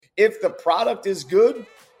if the product is good,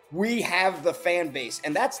 we have the fan base.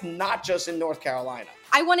 And that's not just in North Carolina.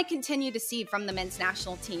 I want to continue to see from the men's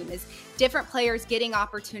national team is different players getting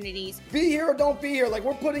opportunities. Be here or don't be here. Like,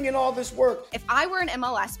 we're putting in all this work. If I were an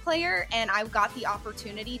MLS player and I got the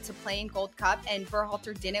opportunity to play in Gold Cup and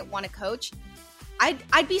Berhalter didn't want to coach,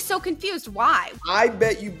 I'd be so confused. Why? I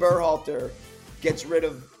bet you Berhalter gets rid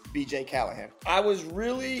of BJ Callahan. I was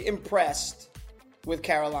really impressed with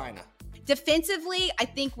Carolina. Defensively, I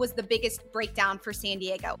think was the biggest breakdown for San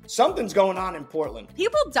Diego. Something's going on in Portland.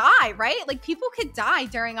 People die, right? Like, people could die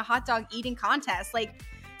during a hot dog eating contest. Like,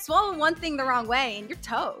 swallow one thing the wrong way and you're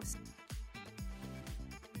toast.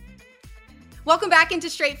 Welcome back into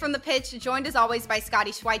Straight from the Pitch, joined as always by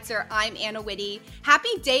Scotty Schweitzer. I'm Anna Whitty.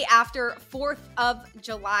 Happy day after 4th of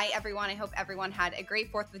July, everyone. I hope everyone had a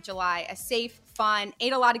great 4th of July, a safe, fun,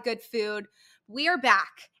 ate a lot of good food. We are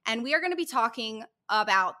back, and we are going to be talking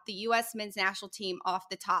about the U.S. men's national team off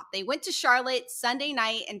the top. They went to Charlotte Sunday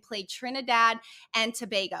night and played Trinidad and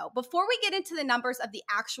Tobago. Before we get into the numbers of the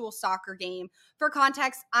actual soccer game, for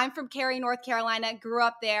context, I'm from Cary, North Carolina, grew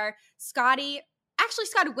up there. Scotty,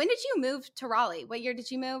 when did you move to Raleigh? What year did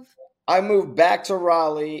you move? I moved back to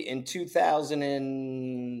Raleigh in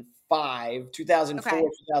 2004,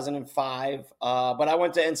 2005. But I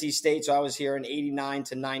went to NC State, so I was here in 89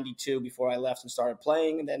 to 92 before I left and started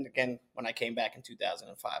playing. And then again, when I came back in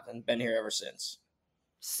 2005, and been here ever since.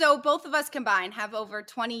 So both of us combined have over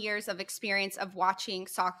 20 years of experience of watching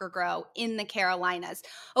soccer grow in the Carolinas.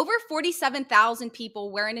 Over 47,000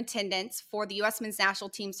 people were in attendance for the U.S. men's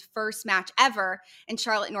national team's first match ever in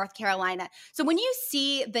Charlotte, North Carolina. So when you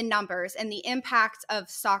see the numbers and the impact of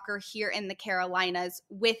soccer here in the Carolinas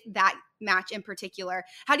with that match in particular,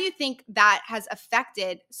 how do you think that has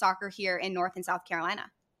affected soccer here in North and South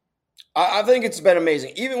Carolina? I think it's been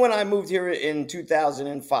amazing. Even when I moved here in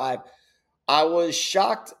 2005, I was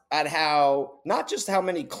shocked at not just how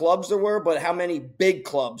many clubs there were, but how many big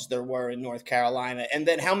clubs there were in North Carolina. And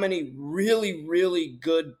then how many really, really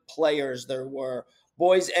good players there were,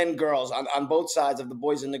 boys and girls, on both sides of the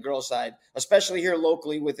boys and the girls side, especially here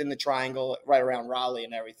locally within the triangle right around Raleigh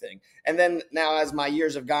and everything. And then now as my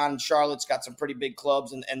years have gone, Charlotte's got some pretty big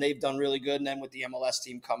clubs and they've done really good. And then with the MLS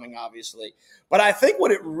team coming, obviously. But I think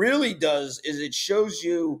what it really does is it shows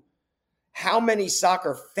you how many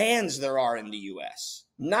soccer fans there are in the U.S.,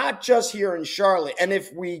 not just here in Charlotte. And if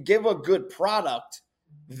we give a good product,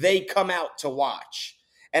 they come out to watch.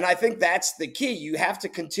 And I think that's the key. You have to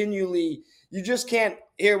continually, you just can't,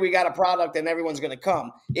 here we got a product and everyone's going to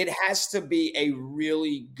come. It has to be a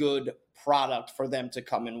really good product for them to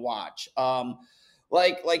come and watch.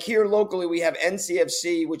 Like here locally, we have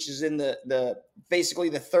NCFC, which is in the basically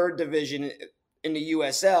the third division in the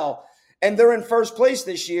USL, and they're in first place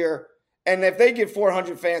this year. And if they get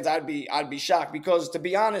 400 fans, I'd be shocked because, to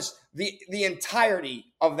be honest, the entirety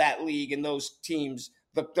of that league and those teams,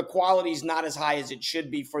 the quality is not as high as it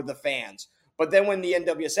should be for the fans. But then when the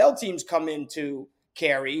NWSL teams come into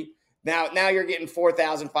Cary, now you're getting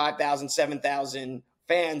 4,000, 5,000, 7,000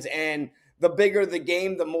 fans, and the bigger the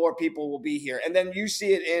game, the more people will be here. And then you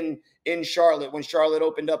see it in Charlotte when Charlotte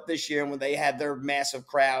opened up this year and when they had their massive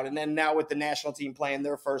crowd, and then now with the national team playing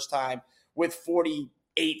their first time with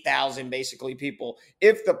 48,000 basically people.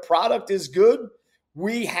 If the product is good,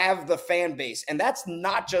 we have the fan base. And that's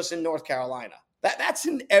not just in North Carolina. That's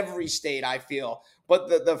in every state, I feel. But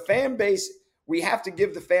the fan base, we have to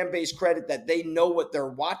give the fan base credit that they know what they're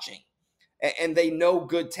watching and they know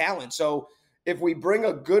good talent. So if we bring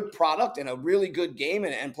a good product and a really good game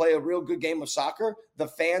and play a real good game of soccer, the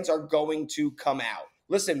fans are going to come out.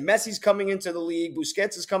 Listen, Messi's coming into the league,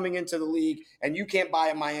 Busquets is coming into the league, and you can't buy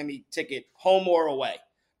a Miami ticket home or away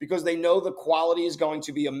because they know the quality is going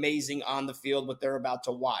to be amazing on the field, what they're about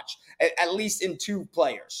to watch, at least in two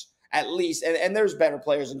players, at least. And there's better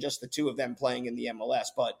players than just the two of them playing in the MLS,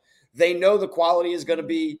 but they know the quality is going to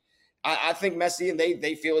be, I think Messi, and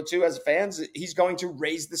they feel it too as fans, he's going to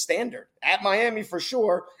raise the standard at Miami for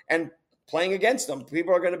sure, and playing against them.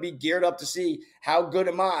 People are going to be geared up to see how good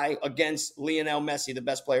am I against Lionel Messi, the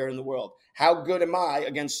best player in the world. How good am I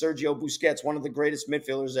against Sergio Busquets, one of the greatest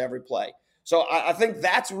midfielders to ever play. So I think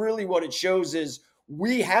that's really what it shows is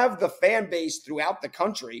we have the fan base throughout the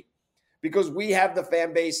country because we have the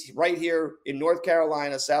fan base right here in North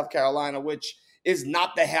Carolina, South Carolina, which is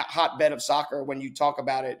not the hotbed of soccer when you talk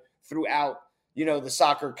about it throughout, the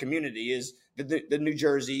soccer community is the New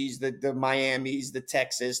Jerseys, the Miamis, the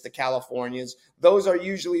Texas, the Californias. Those are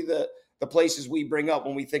usually the places we bring up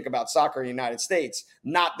when we think about soccer in the United States,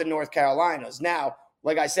 not the North Carolinas. Now,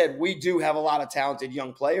 like I said, we do have a lot of talented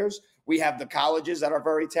young players. We have the colleges that are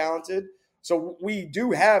very talented. So we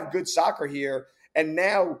do have good soccer here. And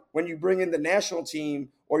now when you bring in the national team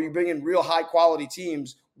or you bring in real high quality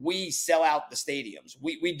teams, we sell out the stadiums.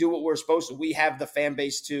 We do what we're supposed to. We have the fan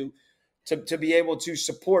base to be able to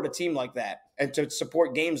support a team like that and to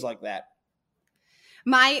support games like that.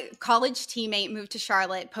 My college teammate moved to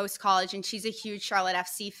Charlotte post-college, and she's a huge Charlotte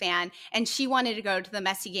FC fan, and she wanted to go to the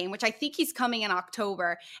Messi game, which I think he's coming in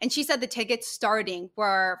October. And she said the tickets starting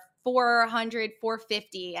were 400,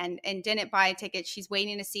 450 and didn't buy a ticket. She's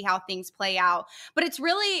waiting to see how things play out. But it's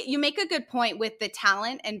really, you make a good point with the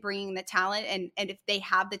talent and bringing the talent. And if they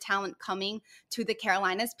have the talent coming to the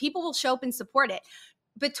Carolinas, people will show up and support it.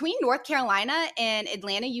 Between North Carolina and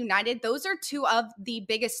Atlanta United, those are two of the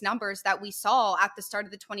biggest numbers that we saw at the start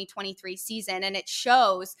of the 2023 season. And it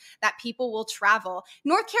shows that people will travel.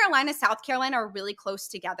 North Carolina, South Carolina are really close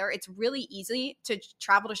together. It's really easy to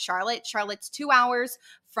travel to Charlotte. Charlotte's 2 hours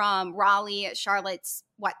from Raleigh. Charlotte's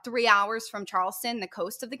 3 hours from Charleston, the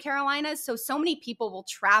coast of the Carolinas. So many people will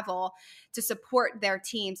travel to support their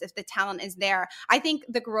teams if the talent is there. I think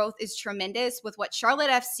the growth is tremendous with what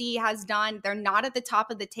Charlotte FC has done. They're not at the top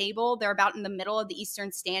of the table. They're about in the middle of the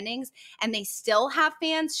Eastern standings, and they still have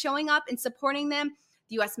fans showing up and supporting them.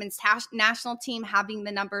 The U.S. men's national team having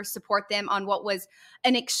the numbers support them on what was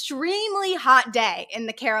an extremely hot day in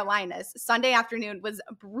the Carolinas. Sunday afternoon was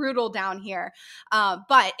brutal down here,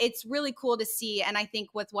 but it's really cool to see. And I think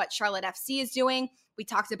with what Charlotte FC is doing, we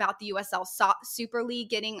talked about the USL Super League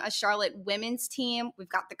getting a Charlotte women's team. We've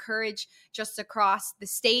got the Courage just across the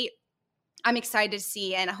state. I'm excited to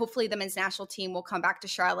see, and hopefully the men's national team will come back to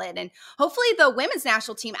Charlotte, and hopefully the women's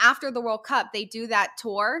national team after the World Cup, they do that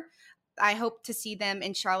tour. I hope to see them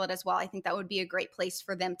in Charlotte as well. I think that would be a great place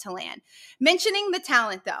for them to land. Mentioning the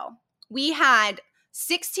talent, though, we had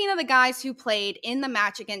 16 of the guys who played in the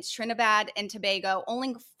match against Trinidad and Tobago.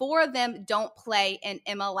 Only 4 of them don't play in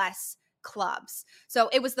MLS clubs. So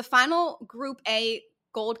it was the final Group A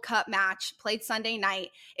Gold Cup match played Sunday night.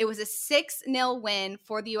 It was a 6-0 win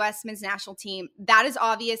for the U.S. men's national team. That is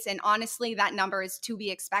obvious, and honestly, that number is to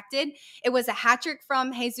be expected. It was a hat trick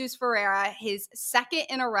from Jesus Ferreira, his second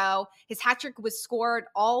in a row. His hat trick was scored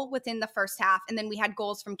all within the first half, and then we had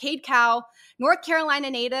goals from Cade Cowell, North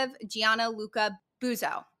Carolina native Gianluca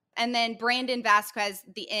Buzzo, and then Brandon Vasquez,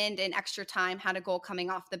 the end in extra time, had a goal coming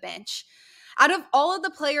off the bench. Out of all of the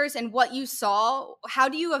players and what you saw, how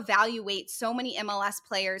do you evaluate so many MLS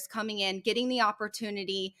players coming in, getting the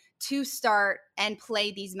opportunity to start and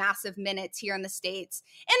play these massive minutes here in the States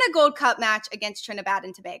in a Gold Cup match against Trinidad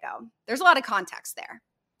and Tobago? There's a lot of context there.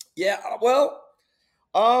 Yeah, well,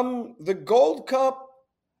 the Gold Cup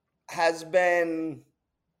has been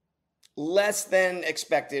less than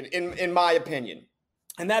expected, in my opinion.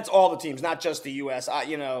 And that's all the teams, not just the U.S.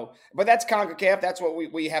 But that's CONCACAF. That's what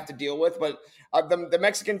we have to deal with. But the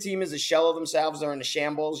Mexican team is a shell of themselves. They're in a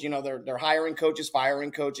shambles. They're hiring coaches,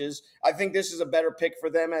 firing coaches. I think this is a better pick for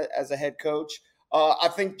them as a head coach. I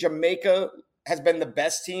think Jamaica has been the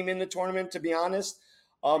best team in the tournament, to be honest.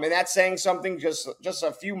 And that's saying something. Just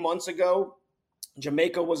a few months ago,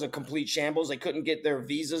 Jamaica was a complete shambles. They couldn't get their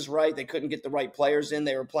visas right. They couldn't get the right players in.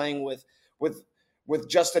 They were playing with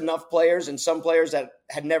just enough players and some players that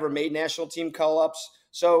had never made national team call-ups.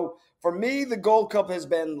 So for me, the Gold Cup has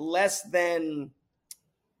been less than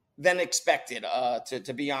expected,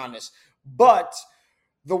 to be honest. But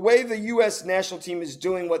the way the U.S. national team is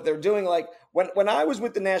doing what they're doing, like when I was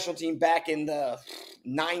with the national team back in the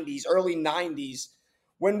 90s, early 90s,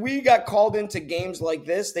 when we got called into games like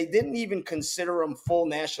this, they didn't even consider them full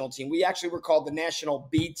national team. We actually were called the national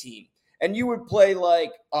B team. And you would play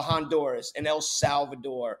like a Honduras, an El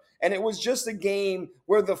Salvador. And it was just a game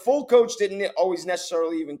where the full coach didn't always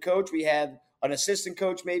necessarily even coach. We had an assistant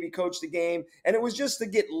coach maybe coach the game. And it was just to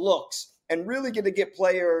get looks and really get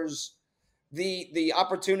players the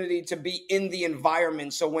opportunity to be in the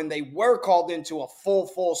environment. So when they were called into a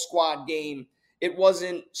full squad game, it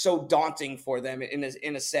wasn't so daunting for them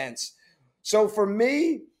in a sense. So for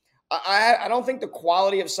me, I don't think the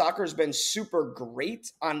quality of soccer has been super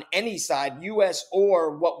great on any side, U.S.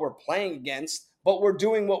 or what we're playing against, but we're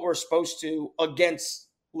doing what we're supposed to against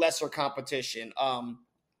lesser competition.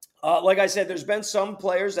 Like I said, there's been some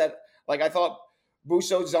players that, like I thought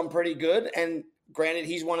Busso's done pretty good, and granted,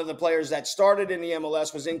 he's one of the players that started in the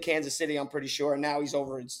MLS, was in Kansas City, I'm pretty sure, and now he's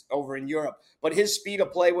over in Europe. But his speed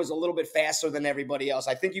of play was a little bit faster than everybody else.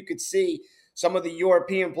 I think you could see some of the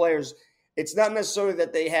European players. It's not necessarily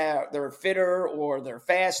that they're fitter or they're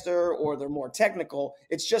faster or they're more technical.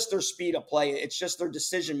 It's just their speed of play. It's just their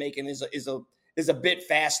decision making is a bit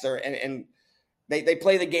faster, and they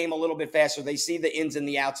play the game a little bit faster. They see the ins and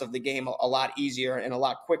the outs of the game a lot easier and a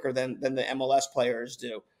lot quicker than the MLS players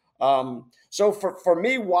do. So for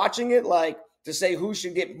me watching it, like to say who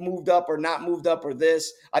should get moved up or not moved up or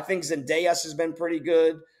this. I think Zendejas has been pretty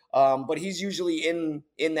good, but he's usually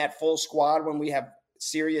in that full squad when we have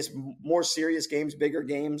more serious games, bigger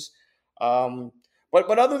games.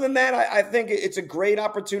 But other than that, I think it's a great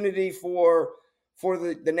opportunity for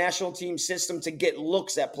the national team system to get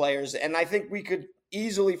looks at players. And I think we could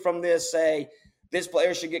easily from this say, this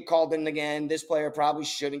player should get called in again. This player probably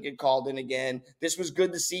shouldn't get called in again. This was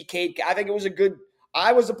good to see Cade. I think it was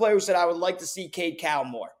I was a player who said I would like to see Cade Cal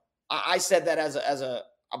more. I said that as a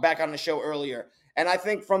back on the show earlier. And I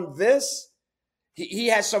think from this, he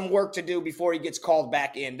has some work to do before he gets called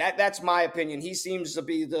back in. That's my opinion. He seems to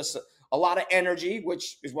be a lot of energy,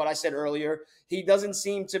 which is what I said earlier. He doesn't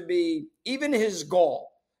seem to be, even his goal,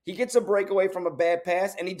 he gets a breakaway from a bad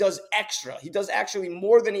pass, and he does extra. He does actually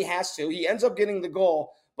more than he has to. He ends up getting the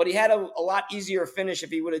goal, but he had a lot easier finish if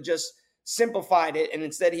he would have just simplified it, and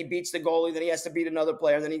instead he beats the goalie, then he has to beat another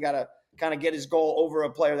player, then he got to kind of get his goal over a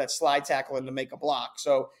player that's slide tackling to make a block.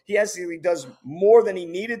 So he does more than he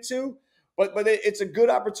needed to, but it's a good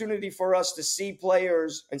opportunity for us to see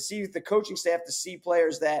players and see the coaching staff to see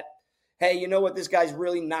players that, hey, you know what, this guy's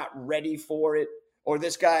really not ready for it, or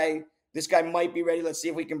this guy might be ready. Let's see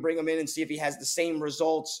if we can bring him in and see if he has the same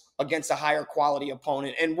results against a higher quality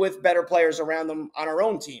opponent and with better players around them on our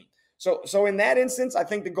own team. So in that instance, I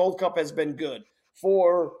think the Gold Cup has been good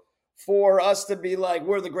for us to be like,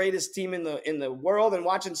 we're the greatest team in the world. And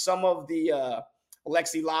watching some of the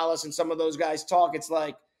Alexi Lalas and some of those guys talk, it's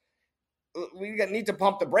like we need to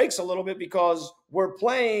pump the brakes a little bit because we're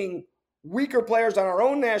playing weaker players on our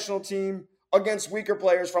own national team against weaker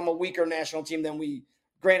players from a weaker national team than we.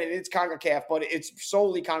 Granted, it's CONCACAF, but it's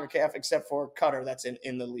solely CONCACAF except for Qatar that's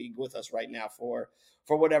in the league with us right now for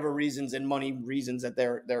whatever reasons and money reasons that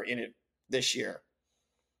they're in it this year.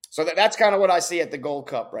 So that's kind of what I see at the Gold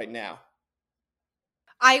Cup right now.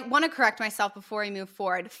 I want to correct myself before we move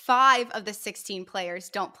forward. 5 of the 16 players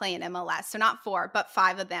don't play in MLS. So not 4, but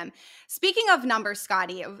 5 of them. Speaking of numbers,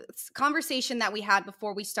 Scotty, it's a conversation that we had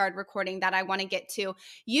before we started recording that I want to get to.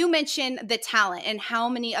 You mentioned the talent and how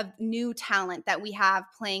many of new talent that we have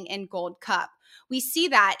playing in Gold Cup. We see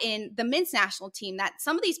that in the men's national team, that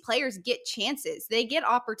some of these players get chances. They get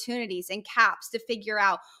opportunities and caps to figure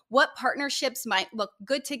out what partnerships might look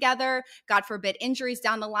good together. God forbid injuries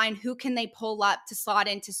down the line. Who can they pull up to slot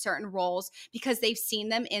into certain roles because they've seen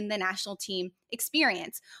them in the national team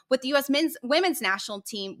experience. With the U.S. women's national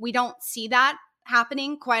team, we don't see that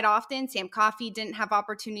happening quite often. Sam Coffey didn't have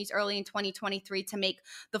opportunities early in 2023 to make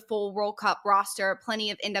the full World Cup roster. Plenty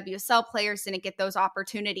of NWSL players didn't get those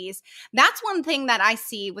opportunities. That's one thing that I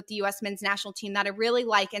see with the U.S. men's national team that I really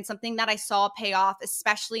like, and something that I saw pay off,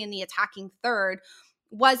 especially in the attacking third,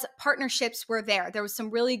 was partnerships were there. There was some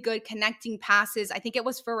really good connecting passes. I think it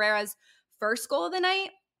was Ferreira's first goal of the night.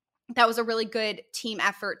 That was a really good team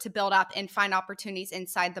effort to build up and find opportunities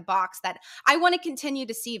inside the box that I want to continue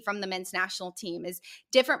to see from the men's national team, is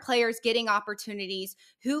different players getting opportunities,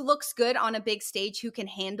 who looks good on a big stage, who can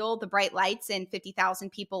handle the bright lights and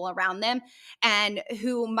 50,000 people around them, and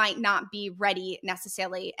who might not be ready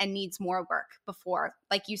necessarily and needs more work before,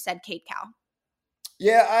 like you said, Cade Cal.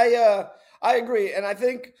 Yeah, I agree. And I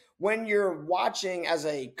think when you're watching as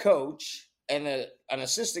a coach and an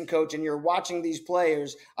assistant coach and you're watching these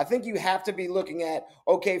players, I think you have to be looking at,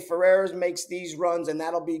 okay, Ferreira makes these runs and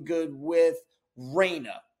that'll be good with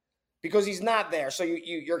Reyna because he's not there. So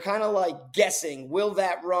you're kind of like guessing, will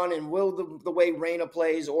that run and will the way Reyna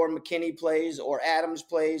plays or McKinney plays or Adams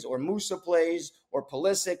plays or Musa plays or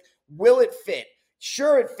Pulisic, will it fit?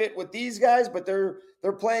 Sure, it fit with these guys, but they're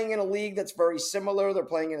playing in a league that's very similar. They're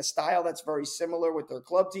playing in a style that's very similar with their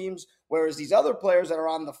club teams, whereas these other players that are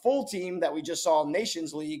on the full team that we just saw in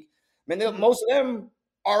Nations League, I mean, most of them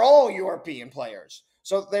are all European players.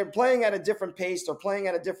 So they're playing at a different pace. They're playing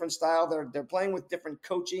at a different style. They're playing with different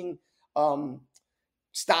coaching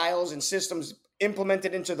styles and systems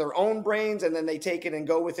implemented into their own brains, and then they take it and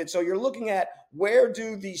go with it. So you're looking at, where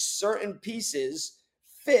do these certain pieces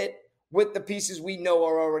fit with the pieces we know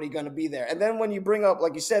are already going to be there. And then when you bring up,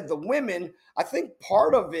 like you said, the women, I think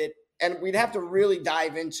part of it, and we'd have to really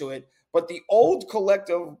dive into it, but the old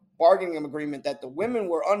collective bargaining agreement that the women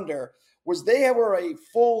were under was their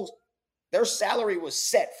salary was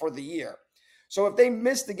set for the year. So if they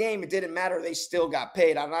missed the game, it didn't matter. They still got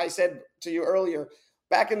paid. And I said to you earlier,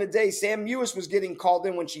 back in the day, Sam Mewis was getting called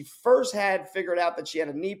in when she first had figured out that she had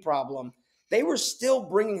a knee problem. They were still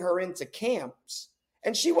bringing her into camps.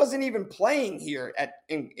 And she wasn't even playing here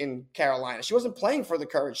in Carolina. She wasn't playing for the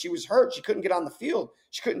Courage. She was hurt. She couldn't get on the field.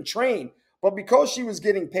 She couldn't train. But because she was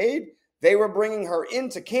getting paid, they were bringing her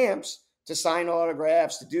into camps to sign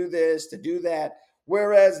autographs, to do this, to do that.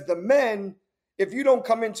 Whereas the men, if you don't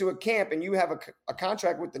come into a camp and you have a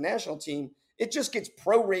contract with the national team, it just gets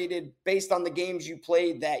prorated based on the games you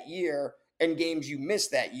played that year and games you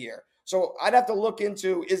missed that year. So I'd have to look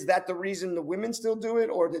into, is that the reason the women still do it,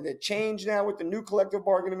 or did it change now with the new collective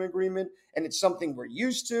bargaining agreement and it's something we're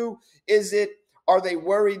used to? Are they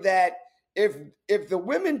worried that if the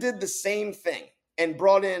women did the same thing and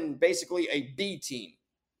brought in basically a B team,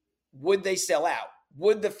 would they sell out?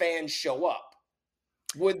 Would the fans show up?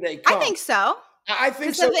 Would they come? I think so. I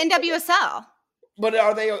think so. Because of NWSL. But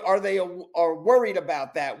are they worried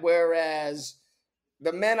about that? Whereas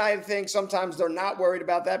the men, I think sometimes they're not worried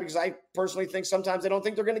about that, because I personally think sometimes they don't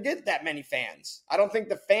think they're going to get that many fans. I don't think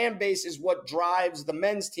the fan base is what drives the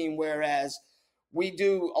men's team, whereas we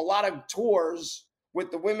do a lot of tours with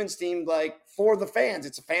the women's team, like for the fans.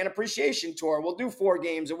 It's a fan appreciation tour. We'll do 4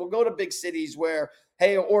 games and we'll go to big cities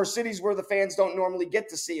or cities where the fans don't normally get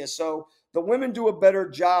to see us. So the women do a better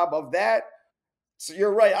job of that. So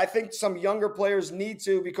you're right. I think some younger players need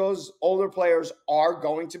to, because older players are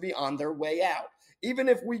going to be on their way out. Even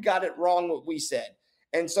if we got it wrong what we said,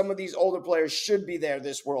 and some of these older players should be there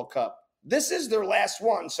this World Cup. This is their last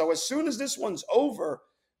one. So as soon as this one's over,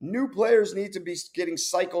 new players need to be getting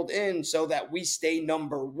cycled in so that we stay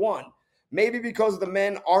number 1. Maybe because the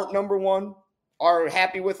men aren't number 1, are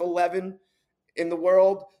happy with 11 in the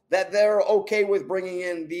world, that they're okay with bringing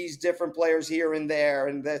in these different players here and there.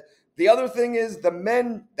 And the other thing is, the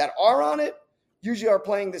men that are on it usually are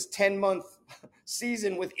playing this 10-month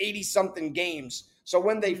season with 80-something games. So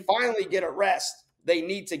when they finally get a rest, they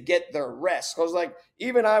need to get their rest. Because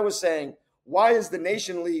even I was saying, why is the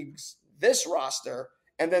Nation Leagues this roster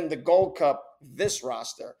and then the Gold Cup this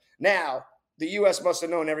roster? Now, the U.S. must have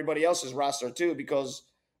known everybody else's roster too, because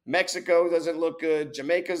Mexico doesn't look good.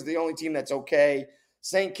 Jamaica's the only team that's okay.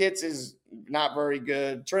 St. Kitts is not very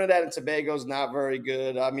good. Trinidad and Tobago is not very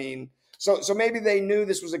good. I mean, so maybe they knew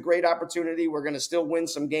this was a great opportunity. We're going to still win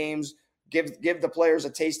some games, give the players a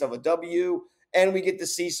taste of a W, and we get to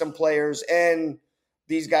see some players and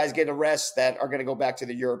these guys get a rest that are going to go back to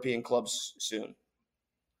the European clubs soon.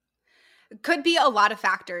 Could be a lot of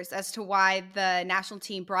factors as to why the national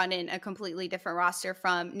team brought in a completely different roster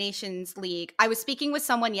from Nations League. I was speaking with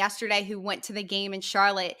someone yesterday who went to the game in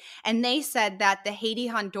Charlotte, and they said that the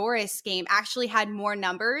Haiti-Honduras game actually had more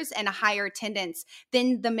numbers and a higher attendance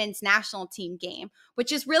than the men's national team game,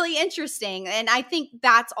 which is really interesting. And I think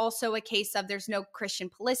that's also a case of there's no Christian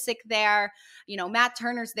Pulisic there. Matt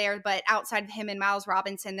Turner's there, but outside of him and Miles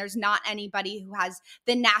Robinson, there's not anybody who has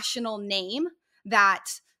the national name that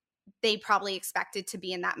they probably expected to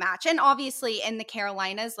be in that match. And obviously in the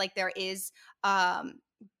Carolinas, there is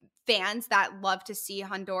fans that love to see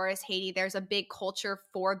Honduras, Haiti. There's a big culture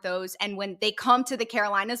for those. And when they come to the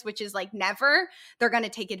Carolinas, which is never, they're going to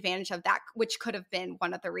take advantage of that, which could have been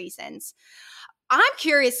one of the reasons. I'm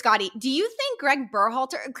curious, Scotty, do you think Greg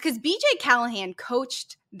Berhalter, because BJ Callahan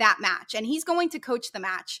coached that match and he's going to coach the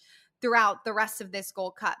match throughout the rest of this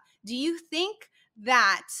Gold Cup, do you think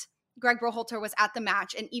that Greg Berhalter was at the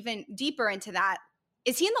match, and even deeper into that,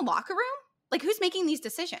 is he in the locker room? Who's making these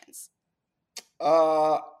decisions?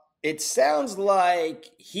 It sounds like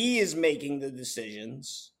he is making the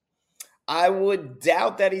decisions. I would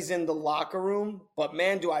doubt that he's in the locker room, but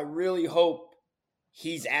man, do I really hope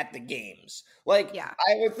he's at the games. Yeah.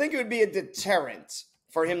 I would think it would be a deterrent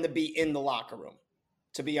for him to be in the locker room,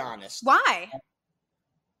 to be honest. Why?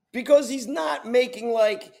 Because he's not making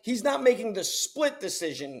the split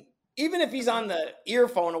decision. Even if he's on the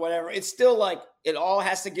earphone or whatever, it's still it all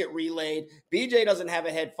has to get relayed. BJ doesn't have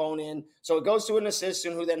a headphone in, so it goes to an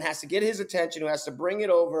assistant who then has to get his attention, who has to bring it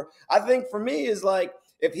over. I think for me is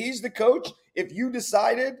if he's the coach, if you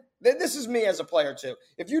decided, this is me as a player too,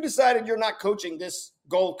 if you decided you're not coaching this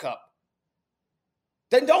Gold Cup,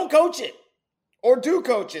 then don't coach it. Or do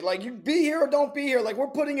coach it. You be here or don't be here. We're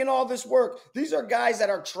putting in all this work. These are guys that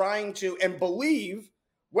are trying to and believe,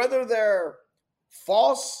 whether they're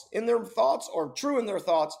false in their thoughts or true in their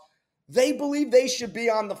thoughts, they believe they should be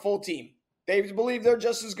on the full team. They believe they're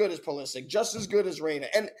just as good as Pulisic, just as good as Reina.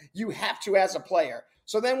 And you have to as a player.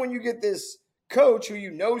 So then when you get this coach who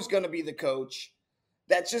you know is going to be the coach,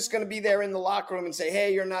 that's just going to be there in the locker room and say,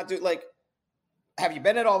 hey, you're not doing, have you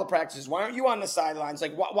been at all the practices? Why aren't you on the sidelines?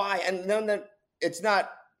 Why? And then it's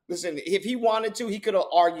not, listen, if he wanted to, he could have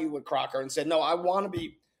argued with Crocker and said, no, I want to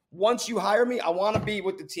be, once you hire me, I want to be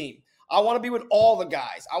with the team. I want to be with all the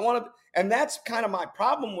guys. And that's kind of my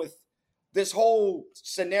problem with this whole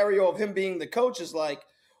scenario of him being the coach is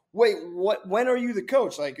wait, when are you the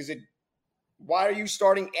coach? Why are you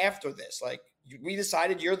starting after this? We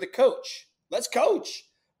decided you're the coach. Let's coach.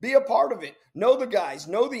 Be a part of it. Know the guys,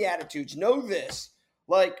 know the attitudes, know this.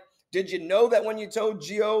 Did you know that when you told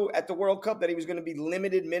Gio at the World Cup that he was going to be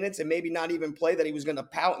limited minutes and maybe not even play, that he was going to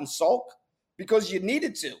pout and sulk? Because you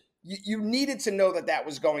needed to. You needed to know that that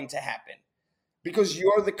was going to happen because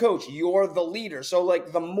you're the coach, you're the leader. So,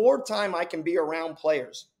 like, the more time I can be around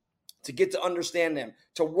players to get to understand them,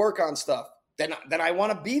 to work on stuff, then I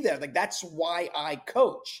want to be there. Like, that's why I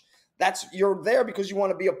coach. You're there because you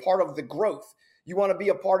want to be a part of the growth. You want to be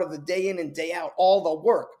a part of the day in and day out, all the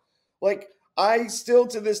work. Like, I still,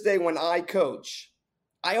 to this day, when I coach,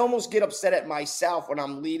 I almost get upset at myself when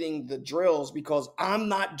I'm leading the drills because I'm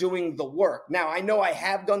not doing the work. Now, I know I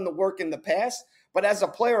have done the work in the past, but as a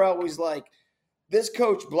player, I always like, this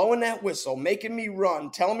coach blowing that whistle, making me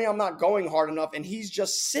run, telling me I'm not going hard enough, and he's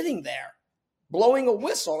just sitting there blowing a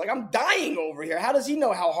whistle. Like, I'm dying over here. How does he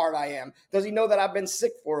know how hard I am? Does he know that I've been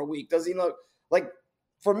sick for a week? Does he know? Like,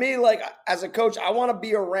 for me, like, as a coach, I want to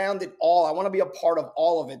be around it all. I want to be a part of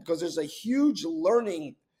all of it because there's a huge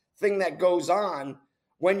learning thing that goes on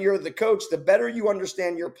when you're the coach. The better you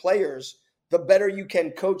understand your players, the better you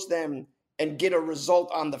can coach them and get a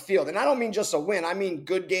result on the field. And I don't mean just a win. I mean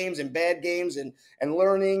good games and bad games and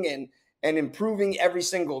learning and improving every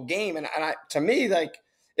single game. And to me, like,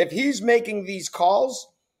 if he's making these calls,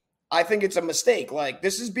 I think it's a mistake. Like,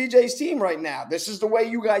 this is BJ's team right now. This is the way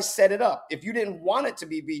you guys set it up. If you didn't want it to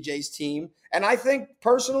be BJ's team, and I think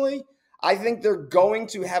personally, I think they're going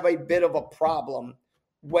to have a bit of a problem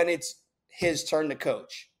when it's his turn to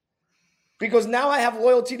coach. Because now I have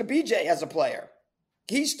loyalty to BJ as a player.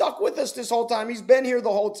 He stuck with us this whole time. He's been here the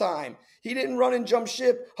whole time. He didn't run and jump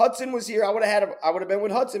ship. Hudson was here. I would have been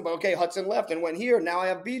with Hudson, but okay, Hudson left and went here. Now I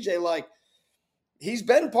have BJ. Like, he's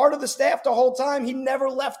been part of the staff the whole time. He never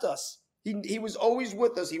left us. He was always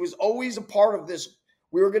with us. He was always a part of this.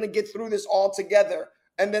 We were going to get through this all together.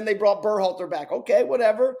 And then they brought Berhalter back. Okay,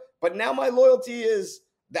 whatever. But now my loyalty is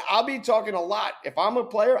that I'll be talking a lot. If I'm a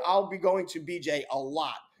player, I'll be going to BJ a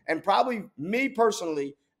lot. And probably me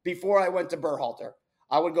personally, before I went to Berhalter,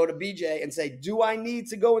 I would go to BJ and say, do I need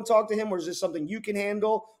to go and talk to him, or is this something you can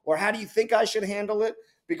handle? Or how do you think I should handle it?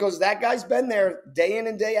 Because that guy's been there day in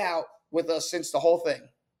and day out with us since the whole thing.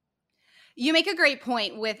 You make a great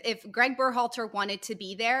point with, if Greg Berhalter wanted to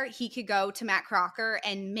be there, he could go to Matt Crocker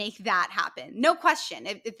and make that happen. No question.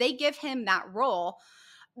 If they give him that role,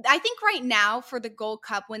 I think right now for the Gold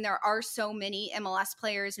Cup, when there are so many MLS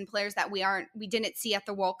players and players that we didn't see at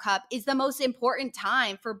the World Cup, is the most important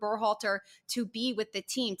time for Berhalter to be with the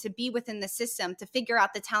team, to be within the system, to figure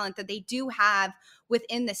out the talent that they do have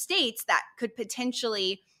within the States that could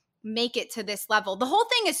potentially make it to this level. The whole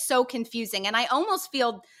thing is so confusing, and I almost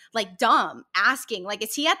feel like dumb asking, like,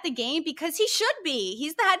 is he at the game? Because he should be.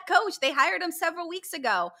 He's the head coach. They hired him several weeks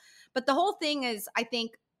ago. But the whole thing is, I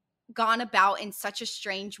think, gone about in such a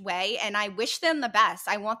strange way, and I wish them the best.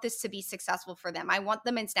 I want this to be successful for them. I want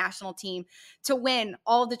the men's national team to win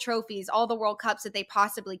all the trophies, all the World Cups that they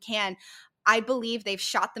possibly can. I believe they've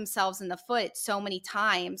shot themselves in the foot so many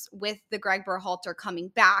times with the Greg Berhalter coming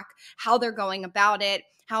back, how they're going about it,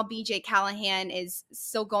 how BJ Callahan is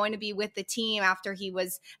still going to be with the team after he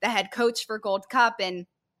was the head coach for Gold Cup and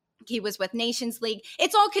he was with Nations League.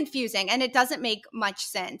 It's all confusing and it doesn't make much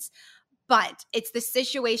sense. But it's the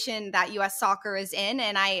situation that U.S. soccer is in,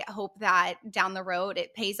 and I hope that down the road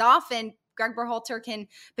it pays off and Greg Berhalter can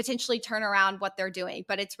potentially turn around what they're doing.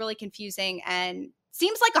 But it's really confusing and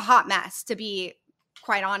seems like a hot mess, to be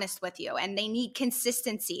quite honest with you. And they need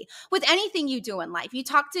consistency with anything you do in life. You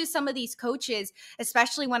talk to some of these coaches,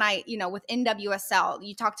 especially when with NWSL,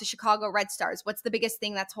 you talk to Chicago Red Stars. What's the biggest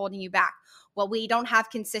thing that's holding you back? Well, we don't have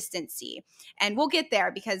consistency. And we'll get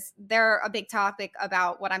there because they're a big topic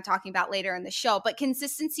about what I'm talking about later in the show. But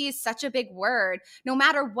consistency is such a big word. No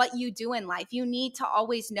matter what you do in life, you need to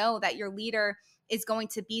always know that your leader is going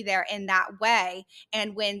to be there in that way.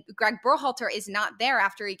 And when Greg Berhalter is not there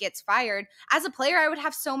after he gets fired, as a player, I would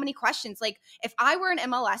have so many questions. Like, if I were an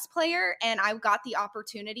MLS player and I got the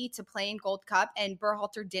opportunity to play in Gold Cup and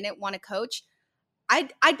Berhalter didn't want to coach,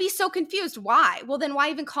 I'd be so confused. Why? Well, then why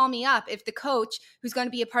even call me up if the coach who's going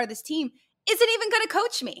to be a part of this team isn't even going to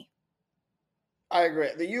coach me? I agree.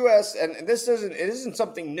 The U.S., and it isn't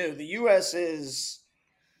something new. The U.S.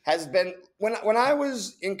 has been, when I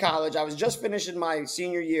was in college, I was just finishing my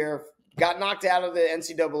senior year, got knocked out of the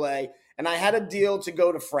NCAA, and I had a deal to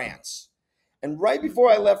go to France. And right before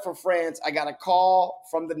I left for France, I got a call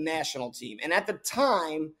from the national team. And at the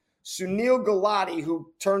time, Sunil Gulati,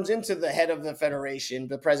 who turns into the head of the federation,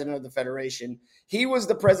 the president of the federation, he was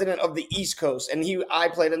the president of the East Coast, and I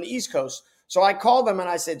played on the East Coast. So I called them and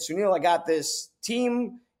I said, Sunil, I got this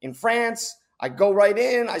team in France. I go right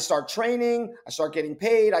in, I start training, I start getting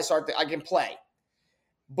paid, I can play.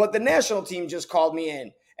 But the national team just called me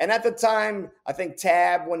in. And at the time, I think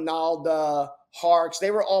Tab, Winalda, Harks,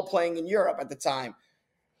 they were all playing in Europe at the time.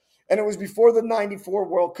 And it was before the 94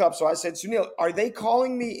 World Cup. So I said, Sunil, are they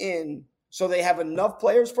calling me in so they have enough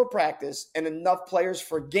players for practice and enough players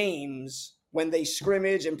for games when they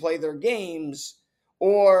scrimmage and play their games?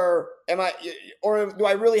 Or do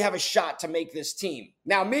I really have a shot to make this team?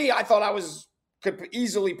 Now, me, I thought could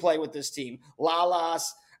easily play with this team. Lalas.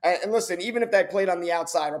 And listen, even if I played on the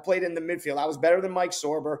outside or played in the midfield, I was better than Mike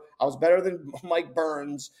Sorber. I was better than Mike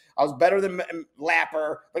Burns. I was better than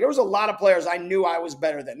Lapper. Like, there was a lot of players I knew I was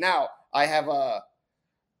better than. Now, I have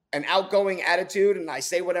an outgoing attitude, and I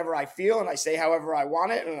say whatever I feel, and I say however I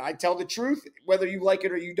want it, and I tell the truth, whether you like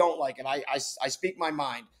it or you don't like it. I speak my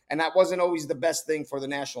mind, and that wasn't always the best thing for the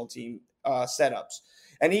national team setups.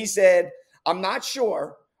 And he said, I'm not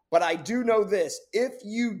sure, but I do know this. If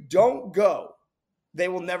you don't go, they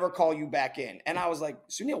will never call you back in. And I was like,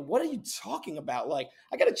 Sunil, what are you talking about? Like,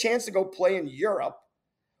 I got a chance to go play in Europe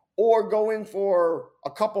or go in for a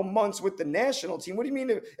couple months with the national team. What do you mean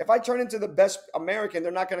if I turn into the best American,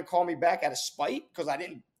 they're not going to call me back out of spite because I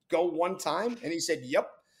didn't go one time? And he said, yep.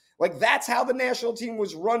 Like, that's how the national team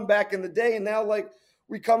was run back in the day. And now, like,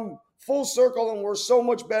 we come full circle and we're so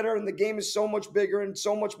much better and the game is so much bigger and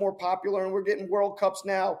so much more popular and we're getting World Cups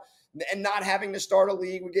now and not having to start a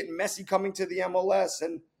league. We're getting Messi coming to the MLS.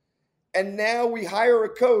 And now we hire a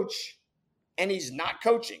coach and he's not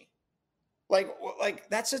coaching. Like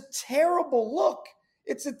that's a terrible look.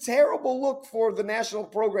 It's a terrible look for the national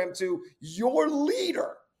program to your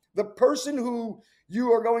leader, the person who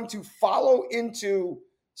you are going to follow into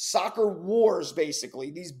soccer wars,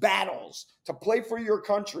 basically, these battles to play for your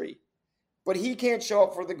country. But he can't show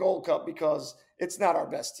up for the Gold Cup because it's not our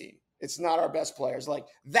best team. It's not our best players. Like,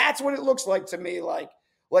 that's what it looks like to me. Like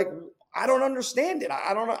I don't understand it.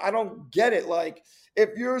 I don't get it. Like, if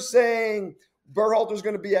you're saying Berhalter's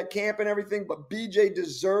going to be at camp and everything, but BJ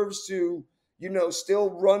deserves to, still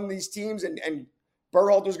run these teams and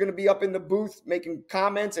Berhalter's going to be up in the booth making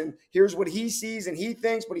comments and here's what he sees and he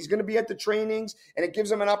thinks, but he's going to be at the trainings and it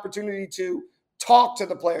gives him an opportunity to talk to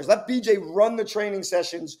the players. Let BJ run the training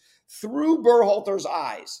sessions through Berhalter's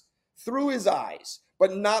eyes, through his eyes,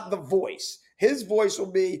 but not the voice. His voice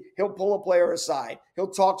will be, he'll pull a player aside.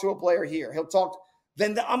 He'll talk to a player here.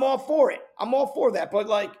 Then I'm all for it. I'm all for that. But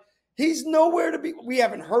like, he's nowhere to be. We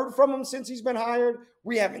haven't heard from him since he's been hired.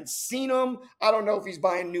 We haven't seen him. I don't know if he's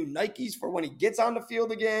buying new Nikes for when he gets on the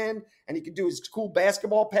field again and he can do his cool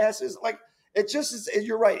basketball passes. Like, it just is,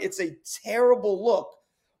 you're right. It's a terrible look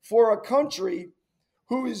for a country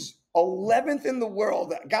who is 11th in the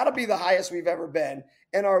world, got to be the highest we've ever been.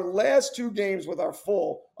 And our last two games with our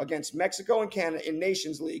full against Mexico and Canada in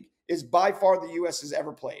Nations League is by far the U.S. has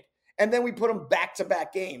ever played. And then we put them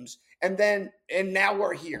back-to-back games. And now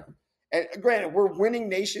we're here. And granted, we're winning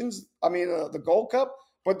the Gold Cup,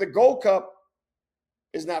 but the Gold Cup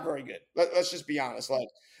is not very good. Let's just be honest. Like,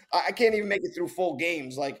 I can't even make it through full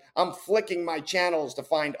games. Like, I'm flicking my channels to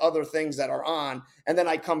find other things that are on, and then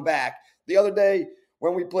I come back. The other day,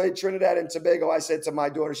 when we played Trinidad and Tobago, I said to my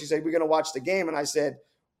daughter, she said, we're going to watch the game. And I said,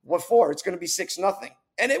 what for? It's going to be 6-0.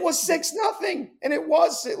 And it was 6-0. And it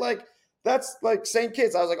was like, that's like St.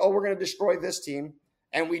 Kitts. I was like, oh, we're going to destroy this team.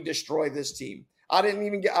 And we destroy this team.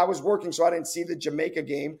 I was working, so I didn't see the Jamaica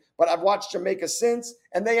game, but I've watched Jamaica since,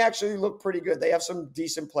 and they actually look pretty good. They have some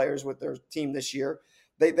decent players with their team this year.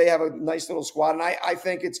 They have a nice little squad, and I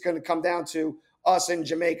think it's going to come down to us in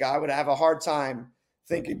Jamaica. I would have a hard time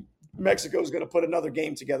thinking Mexico is going to put another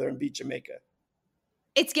game together and beat Jamaica.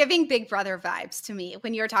 It's giving Big Brother vibes to me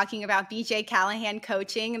when you're talking about BJ Callahan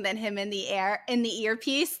coaching and then him in the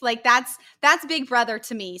earpiece. Like, that's Big Brother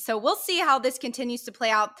to me. So we'll see how this continues to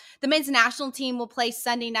play out. The men's national team will play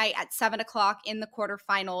Sunday night at 7:00 in the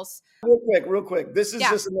quarterfinals. Real quick. This is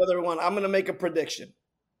just another one. I'm going to make a prediction.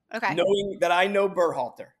 Okay. Knowing that I know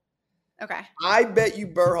Berhalter. Okay. I bet you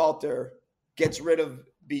Berhalter gets rid of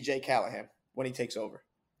BJ Callahan when he takes over.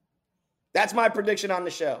 That's my prediction on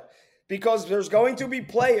the show. Because there's going to be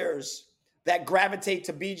players that gravitate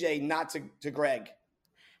to BJ, not to Greg.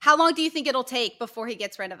 How long do you think it'll take before he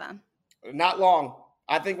gets rid of him? Not long.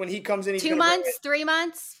 I think when he comes in, he's 2 months, 3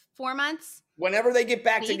 months, 4 months. Whenever they get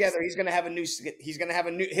back together, he's going to have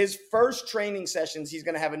his first training sessions. He's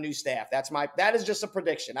going to have a new staff. That is just a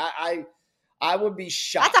prediction. I would be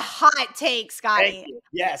shocked. That's a hot take, Scotty.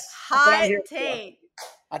 Yes, hot take.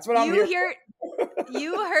 That's what I'm here for.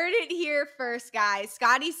 You heard it here first, guys.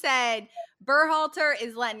 Scotty said Berhalter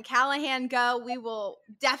is letting Callahan go. We will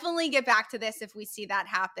definitely get back to this if we see that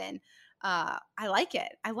happen. I like it.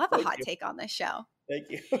 I love a hot take on this show. Thank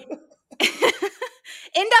you.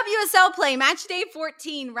 NWSL play match day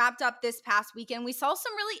 14 wrapped up this past weekend. We saw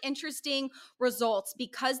some really interesting results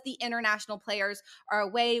because the international players are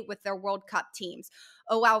away with their World Cup teams.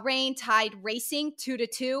 OL Reign tied Racing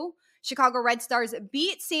 2-2. Chicago Red Stars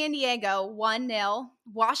beat San Diego 1-0.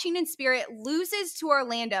 Washington Spirit loses to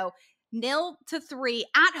Orlando 0-3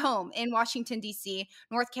 at home in Washington, D.C.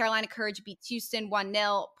 North Carolina Courage beats Houston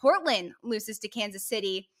 1-0. Portland loses to Kansas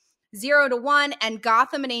City 0-1, and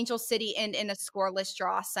Gotham and Angel City end in a scoreless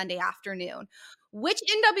draw Sunday afternoon. Which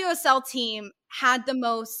NWSL team had the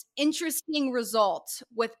most interesting result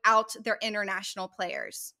without their international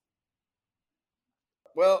players?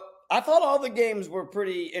 Well, I thought all the games were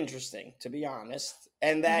pretty interesting, to be honest,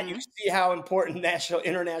 and that you see how important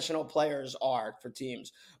international players are for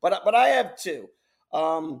teams. But I have two.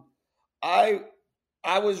 I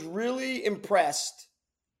I was really impressed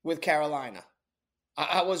with Carolina.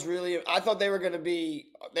 I thought they were going to be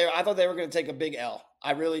there. I thought they were going to take a big L.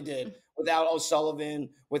 I really did. Without O'Sullivan,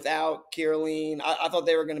 without Kierline, I thought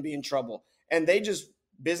they were going to be in trouble. And they just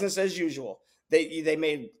business as usual. They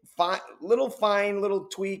made fine little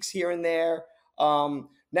tweaks here and there.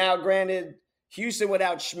 Now, granted, Houston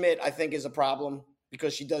without Schmidt, I think, is a problem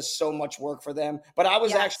because she does so much work for them. But I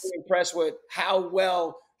was actually impressed with how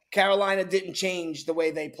well Carolina didn't change the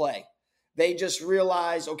way they play. They just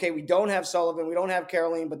realized, okay, we don't have Sullivan, we don't have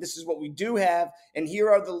Caroline, but this is what we do have, and here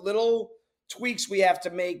are the little tweaks we have to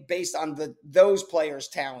make based on those players'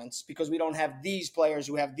 talents because we don't have these players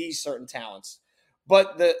who have these certain talents.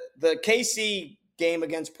 But the KC game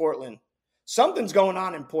against Portland, something's going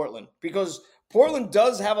on in Portland because Portland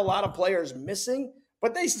does have a lot of players missing,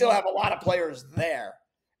 but they still have a lot of players there.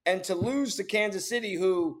 And to lose to Kansas City,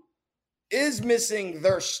 who is missing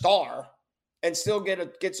their star, and still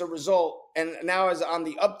gets a result, and now is on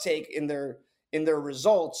the uptake in their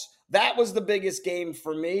results. That was the biggest game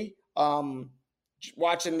for me.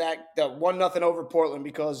 Watching that 1-0 over Portland,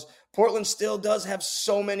 because Portland still does have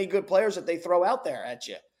so many good players that they throw out there at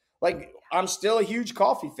you. Like, I'm still a huge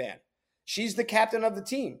Coffey fan. She's the captain of the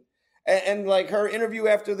team, and like her interview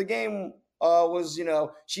after the game was,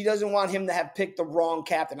 she doesn't want him to have picked the wrong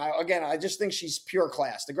captain. I just think she's pure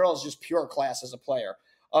class. The girl is just pure class as a player.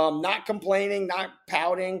 Not complaining, not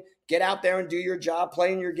pouting, get out there and do your job,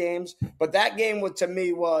 playing your games. But that game to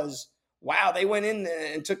me was, wow, they went in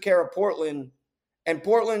there and took care of Portland. And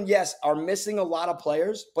Portland, yes, are missing a lot of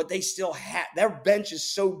players, but they still have, their bench is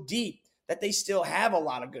so deep that they still have a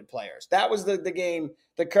lot of good players. That was the game.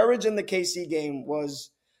 The Courage and the KC game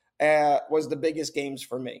was the biggest games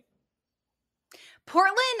for me.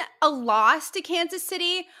 Portland, a loss to Kansas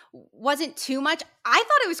City wasn't too much. I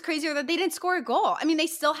thought it was crazier that they didn't score a goal. I mean, they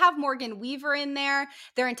still have Morgan Weaver in there.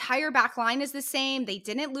 Their entire back line is the same. They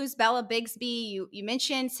didn't lose Bella Bigsby. You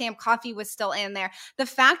mentioned Sam Coffey was still in there. The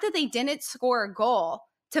fact that they didn't score a goal,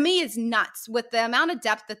 to me, is nuts with the amount of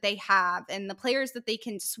depth that they have and the players that they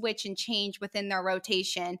can switch and change within their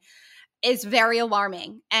rotation. Is very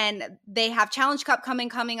alarming. And they have Challenge Cup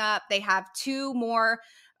coming up. They have 2 more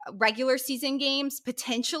regular season games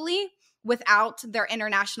potentially without their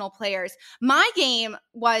international players. My game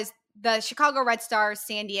was the Chicago Red Stars,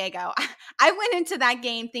 San Diego. I went into that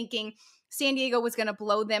game thinking San Diego was going to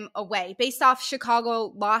blow them away. Based off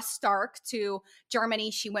Chicago lost Stark to Germany,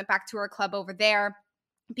 she went back to her club over there.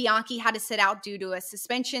 Bianchi had to sit out due to a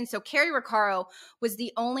suspension. So Carrie Riccaro was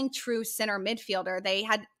the only true center midfielder. They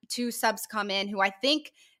had 2 subs come in who I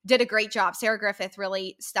think did a great job. Sarah Griffith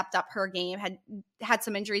really stepped up her game, had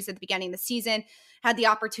some injuries at the beginning of the season, had the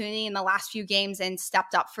opportunity in the last few games and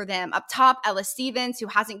stepped up for them. Up top, Ella Stevens, who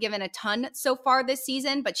hasn't given a ton so far this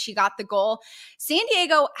season, but she got the goal. San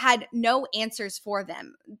Diego had no answers for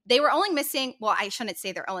them. They were only missing, well, I shouldn't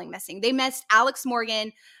say they're only missing. They missed Alex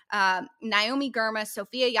Morgan, Naomi Girma,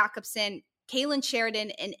 Sophia Jakobsen, Kaylin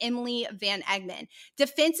Sheridan, and Emily Van Egmond.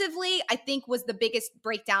 Defensively, I think was the biggest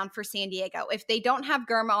breakdown for San Diego. If they don't have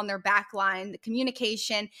Girma on their back line, the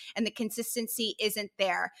communication and the consistency isn't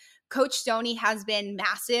there. Coach Stoney has been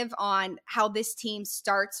massive on how this team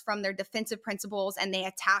starts from their defensive principles and they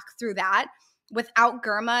attack through that. Without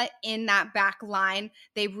Girma in that back line,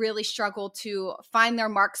 they really struggled to find their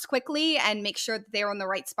marks quickly and make sure that they were in the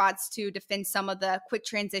right spots to defend some of the quick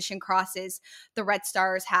transition crosses the Red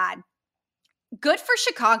Stars had. Good for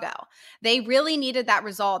Chicago. They really needed that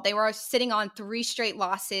result. They were sitting on 3 straight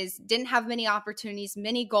losses, didn't have many opportunities,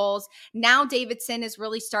 many goals. Now Davidson is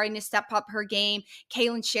really starting to step up her game.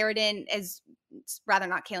 Kaylin Sheridan is rather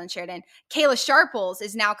not Kaylin Sheridan, Kayla Sharples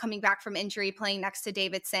is now coming back from injury, playing next to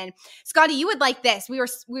Davidson. Scotty, you would like this. We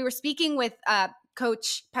were speaking with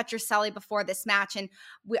Coach Petroselli before this match, and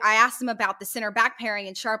I asked him about the center back pairing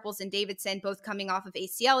and Sharples and Davidson both coming off of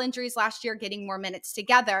ACL injuries last year, getting more minutes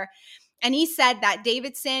together. And he said that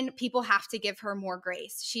Davidson, people have to give her more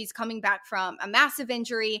grace. She's coming back from a massive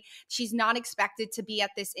injury. She's not expected to be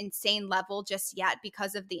at this insane level just yet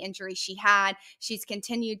because of the injury she had. She's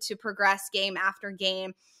continued to progress game after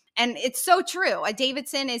game. And it's so true.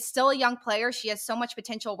 Davidson is still a young player. She has so much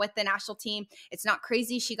potential with the national team. It's not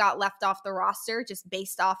crazy she got left off the roster just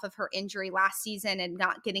based off of her injury last season and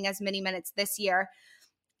not getting as many minutes this year.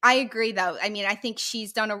 I agree, though. I mean, I think she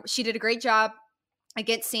did a great job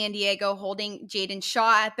against San Diego, holding Jaden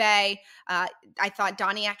Shaw at bay. I thought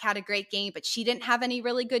Doniak had a great game, but she didn't have any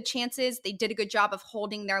really good chances. They did a good job of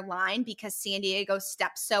holding their line because San Diego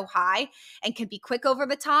steps so high and can be quick over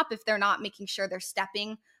the top if they're not making sure they're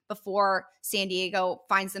stepping before San Diego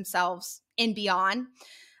finds themselves in beyond.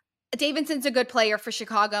 Davidson's a good player for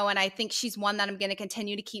Chicago, and I think she's one that I'm going to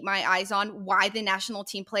continue to keep my eyes on. Why the national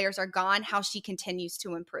team players are gone, how she continues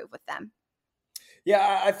to improve with them.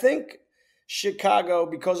 Yeah, I think Chicago,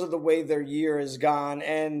 because of the way their year has gone,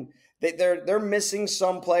 and they're missing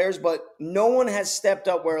some players, but no one has stepped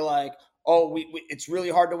up where like, oh, it's really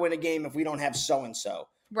hard to win a game if we don't have so-and-so.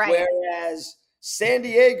 Right. Whereas San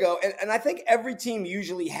Diego, and I think every team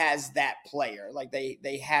usually has that player. Like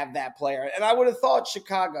they have that player. And I would have thought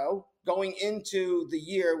Chicago going into the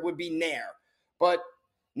year would be Nair. But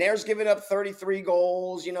Nair's given up 33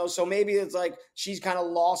 goals, so maybe it's like she's kind of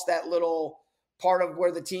lost that little part of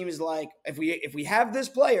where the team is like, if we have this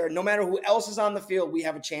player, no matter who else is on the field, we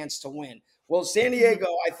have a chance to win. Well, San Diego,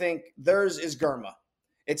 I think theirs is Germa.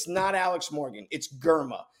 It's not Alex Morgan. It's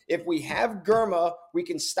Germa. If we have Germa, we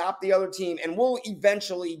can stop the other team, and we'll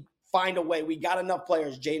eventually find a way. We got enough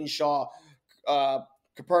players, Jaden Shaw,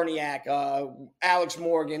 Koperniak, Alex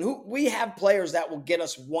Morgan. We have players that will get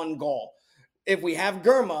us one goal. If we have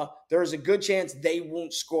Germa, there's a good chance they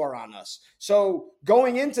won't score on us. So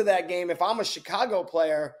going into that game, if I'm a Chicago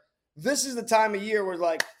player, this is the time of year where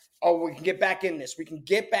like, oh, we can get back in this. We can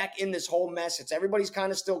get back in this whole mess. Everybody's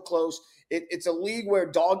kind of still close. It's a league where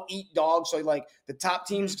dog eat dog. So like the top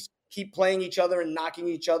teams keep playing each other and knocking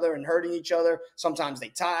each other and hurting each other. Sometimes they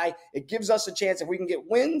tie. It gives us a chance. If we can get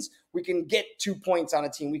wins, we can get 2 points on a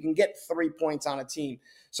team. We can get 3 points on a team.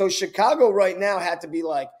 So Chicago right now had to be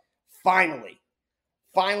like, finally,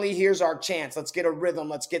 here's our chance. Let's get a rhythm.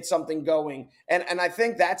 Let's get something going. And I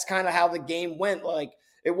think that's kind of how the game went. Like,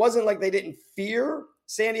 it wasn't like they didn't fear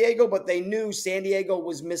San Diego, but they knew San Diego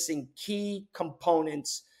was missing key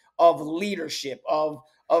components of leadership, of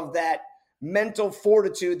that mental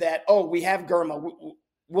fortitude that, oh, we have Germa.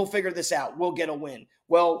 We'll figure this out. We'll get a win.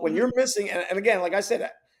 Well, when you're missing, and again, like I said,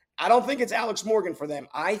 I don't think it's Alex Morgan for them.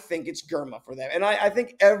 I think it's Germa for them. And I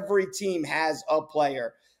think every team has a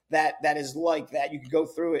player that is like that. You could go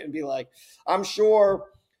through it and be like, I'm sure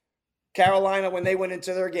Carolina, when they went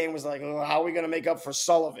into their game, was like, oh, how are we going to make up for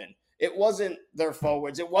Sullivan? It wasn't their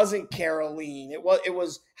forwards. It wasn't Caroline. It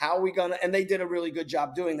was how are we going to – and they did a really good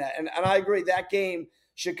job doing that. And I agree, that game,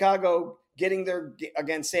 Chicago getting there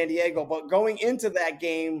against San Diego. But going into that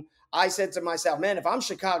game, I said to myself, man, if I'm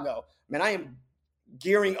Chicago, man, I am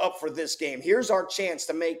gearing up for this game. Here's our chance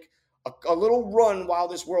to make a little run while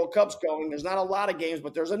this World Cup's going. There's not a lot of games,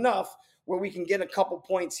 but there's enough where we can get a couple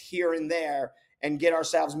points here and there and get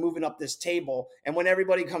ourselves moving up this table. And when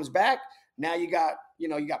everybody comes back, now you got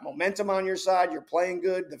momentum on your side. You're playing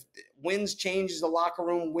good. The wins changes the locker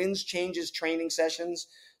room. Wins changes training sessions.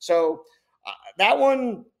 So that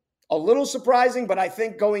one, a little surprising, but I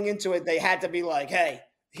think going into it, they had to be like, hey,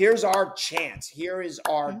 here's our chance. Here is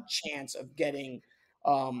our chance of getting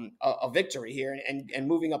a victory here and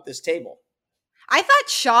moving up this table. I thought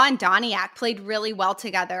Shaw and Doniak played really well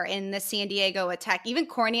together in the San Diego attack. Even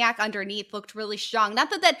Korniak underneath looked really strong. Not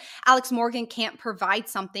that Alex Morgan can't provide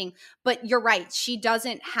something, but you're right. She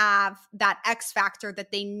doesn't have that X factor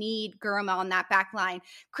that they need Germa on that back line.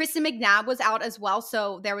 Kristen McNabb was out as well,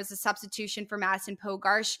 so there was a substitution for Madison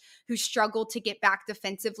Pogarsh, who struggled to get back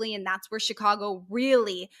defensively, and that's where Chicago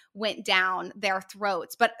really went down their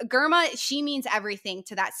throats. But Germa, she means everything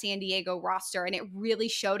to that San Diego roster, and it really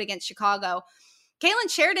showed against Chicago.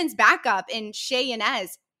 Kaylin Sheridan's backup in Shea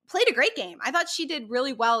Inez played a great game. I thought she did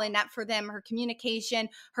really well in net for them. Her communication,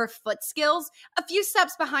 her foot skills, a few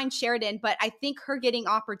steps behind Sheridan, but I think her getting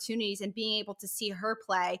opportunities and being able to see her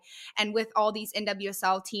play, and with all these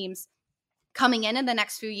NWSL teams coming in the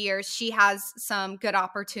next few years, she has some good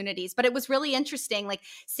opportunities. But it was really interesting. Like,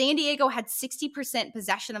 San Diego had 60%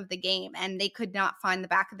 possession of the game, and they could not find the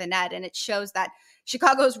back of the net. And it shows that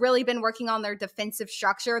Chicago's really been working on their defensive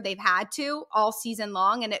structure. They've had to all season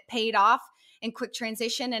long, and it paid off in quick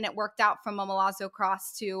transition, and it worked out from a Milazzo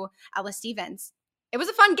cross to Ella Stevens. It was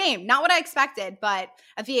a fun game. Not what I expected, but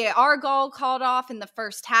a VAR goal called off in the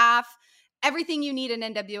first half. Everything you need in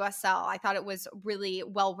NWSL. I thought it was really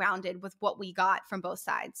well-rounded with what we got from both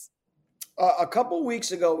sides. A couple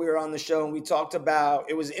weeks ago, we were on the show and we talked about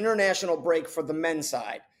it was international break for the men's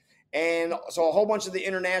side. And so a whole bunch of the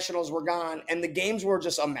internationals were gone and the games were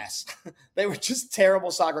just a mess. They were just terrible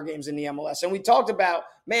soccer games in the MLS. And we talked about,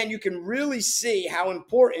 man, you can really see how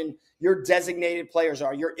important your designated players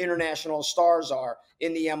are, your international stars are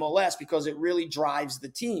in the MLS because it really drives the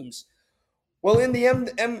teams. Well, in the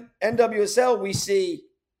NWSL, we see,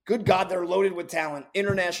 good God, they're loaded with talent,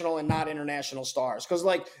 international and not international stars. Because,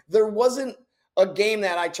 like, there wasn't a game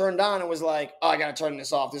that I turned on and was like, oh, I got to turn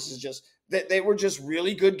this off. This is just, they were just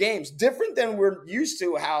really good games. Different than we're used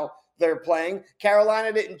to how they're playing.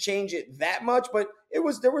 Carolina didn't change it that much, but there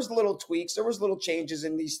was little tweaks. There was little changes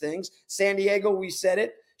in these things. San Diego, we said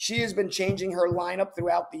it. She has been changing her lineup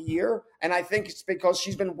throughout the year, and I think it's because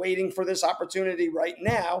she's been waiting for this opportunity right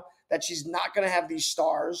now that she's not going to have these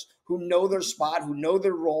stars who know their spot, who know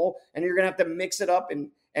their role, and you're going to have to mix it up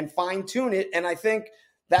and fine-tune it. And I think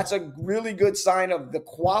that's a really good sign of the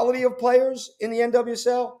quality of players in the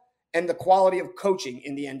NWSL and the quality of coaching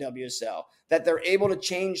in the NWSL, that they're able to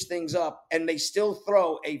change things up and they still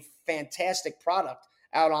throw a fantastic product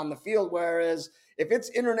out on the field. Whereas if it's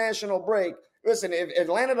international break, listen, if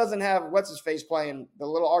Atlanta doesn't have what's-his-face playing, the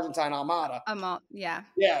little Argentine Almada. Yeah.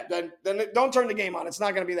 Yeah, then don't turn the game on. It's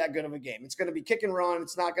not going to be that good of a game. It's going to be kick and run.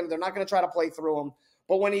 They're not going to try to play through him.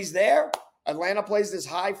 But when he's there, Atlanta plays this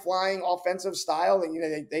high-flying offensive style,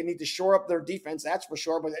 and they need to shore up their defense, that's for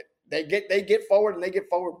sure. But they get forward, and they get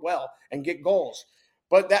forward well and get goals.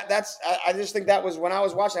 But I just think that was, when I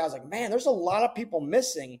was watching, I was like, man, there's a lot of people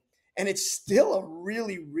missing, and it's still a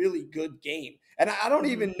really, really good game. And I don't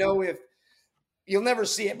even know if, you'll never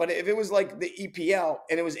see it, but if it was like the EPL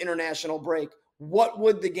and it was international break, what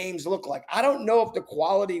would the games look like? I don't know if the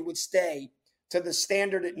quality would stay to the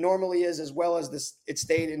standard it normally is as well as it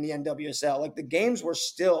stayed in the NWSL. Like, the games were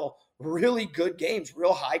still really good games,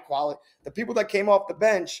 real high quality. The people that came off the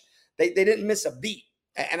bench, they didn't miss a beat.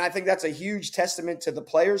 And I think that's a huge testament to the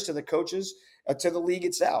players, to the coaches, to the league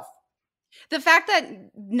itself. The fact that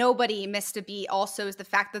nobody missed a beat also is the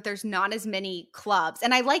fact that there's not as many clubs.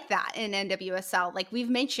 And I like that in NWSL. Like we've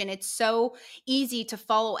mentioned, it's so easy to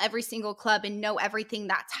follow every single club and know everything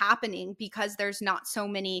that's happening because there's not so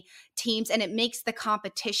many teams, and it makes the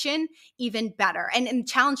competition even better. And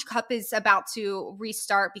Challenge Cup is about to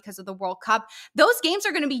restart because of the World Cup. Those games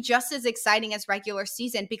are going to be just as exciting as regular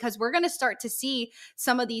season because we're going to start to see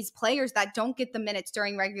some of these players that don't get the minutes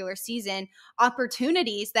during regular season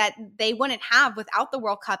opportunities that they wouldn't have without the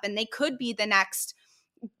World Cup, and they could be the next,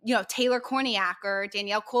 Taylor Korniak or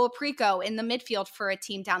Danielle Colaprico in the midfield for a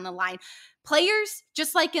team down the line. Players,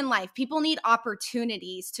 just like in life, people need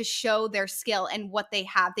opportunities to show their skill and what they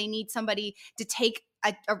have. They need somebody to take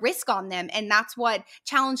a risk on them. And that's what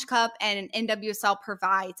Challenge Cup and NWSL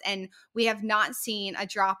provides. And we have not seen a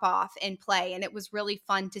drop off in play. And it was really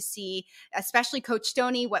fun to see, especially Coach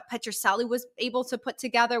Stoney, what Petrocelli was able to put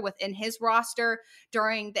together within his roster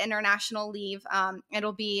during the international leave.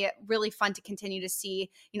 It'll be really fun to continue to see,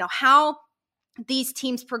 how these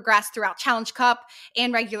teams progress throughout Challenge Cup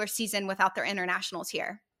and regular season without their internationals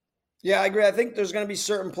here. Yeah, I agree. I think there's going to be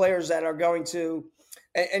certain players that are going to,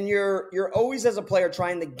 and you're always as a player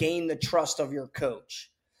trying to gain the trust of your coach.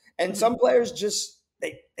 And some players just,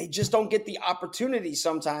 they just don't get the opportunity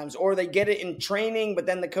sometimes, or they get it in training, but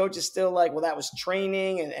then the coach is still like, well, that was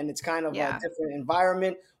training and it's kind of a different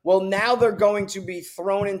environment. Well, now they're going to be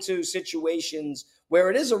thrown into situations where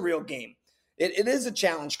it is a real game. It is a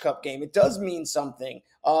Challenge Cup game. It does mean something.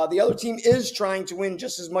 The other team is trying to win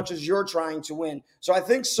just as much as you're trying to win. So I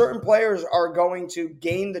think certain players are going to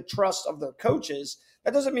gain the trust of their coaches.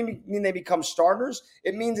 That doesn't mean they become starters.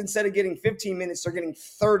 It means instead of getting 15 minutes, they're getting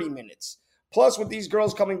 30 minutes. Plus, with these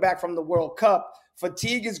girls coming back from the World Cup,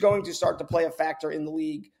 fatigue is going to start to play a factor in the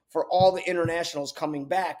league for all the internationals coming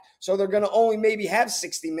back. So they're going to only maybe have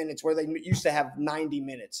 60 minutes where they used to have 90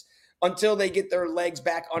 minutes until they get their legs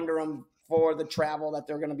back under them for the travel that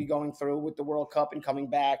they're going to be going through with the World Cup and coming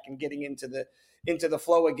back and getting into the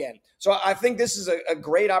flow again. So I think this is a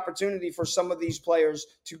great opportunity for some of these players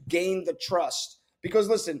to gain the trust. Because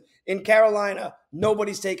listen, in Carolina,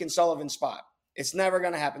 nobody's taking Sullivan's spot. It's never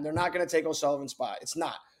going to happen. They're not going to take O'Sullivan's spot. It's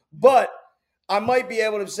not. But I might be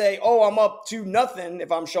able to say, oh, I'm up 2-0 if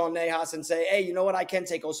I'm Sean Nahas and say, hey, you know what? I can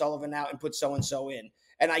take O'Sullivan out and put so-and-so in.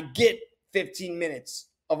 And I get 15 minutes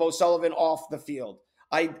of O'Sullivan off the field.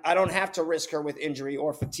 I don't have to risk her with injury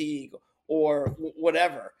or fatigue or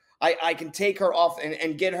whatever. I can take her off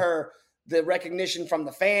and get her the recognition from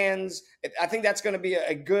the fans. I think that's going to be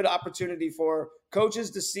a good opportunity for coaches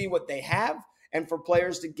to see what they have and for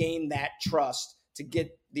players to gain that trust to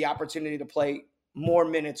get the opportunity to play more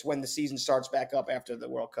minutes when the season starts back up after the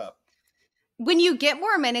World Cup. When you get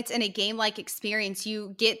more minutes in a game-like experience,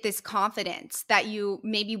 you get this confidence that you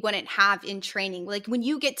maybe wouldn't have in training. Like when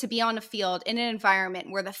you get to be on a field in an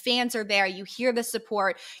environment where the fans are there, you hear the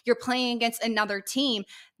support, you're playing against another team.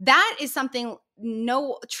 That is something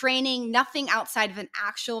no training, nothing outside of an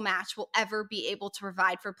actual match will ever be able to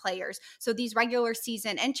provide for players. So these regular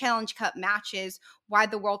season and Challenge Cup matches, why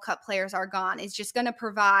the World Cup players are gone, is just going to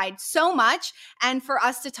provide so much. And for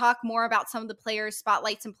us to talk more about some of the players,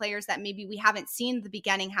 spotlight some players that maybe we haven't seen the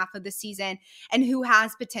beginning half of the season and who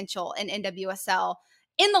has potential in NWSL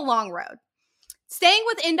in the long road. Staying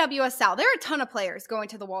with NWSL, there are a ton of players going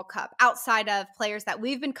to the World Cup outside of players that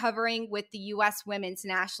we've been covering with the U.S. women's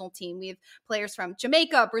national team. We have players from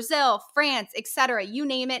Jamaica, Brazil, France, etc. You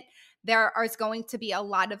name it, there is going to be a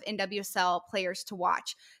lot of NWSL players to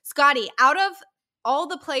watch. Scotty, out of all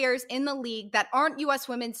the players in the league that aren't U.S.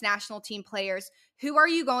 women's national team players, who are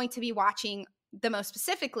you going to be watching the most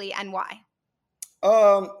specifically and why?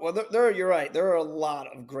 Well, you're right. There are a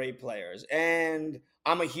lot of great players, and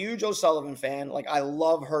I'm a huge O'Sullivan fan. Like, I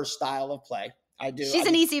love her style of play. I do. She's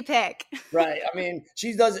an easy pick. Right. I mean,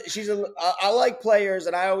 I like players,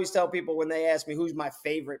 and I always tell people when they ask me who's my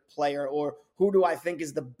favorite player or who do I think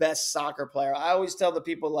is the best soccer player, I always tell the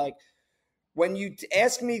people, like, when you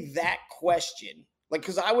ask me that question, like,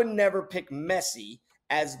 because I would never pick Messi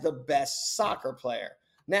as the best soccer player.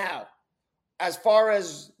 Now, as far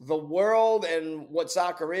as the world and what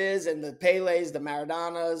soccer is and the Pelés, the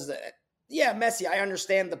Maradonas, yeah, Messi, I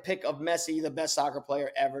understand the pick of Messi, the best soccer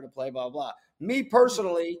player ever to play, blah, blah. Me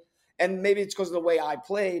personally, and maybe it's because of the way I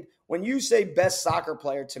played, when you say best soccer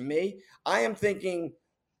player to me, I am thinking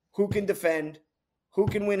who can defend, who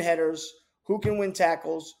can win headers, who can win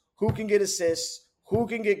tackles, who can get assists, who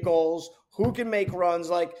can get goals, who can make runs.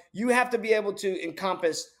 Like, you have to be able to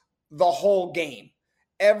encompass the whole game.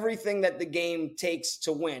 Everything that the game takes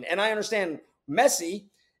to win. And I understand Messi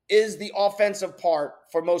is the offensive part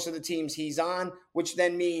for most of the teams he's on, which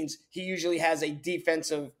then means he usually has a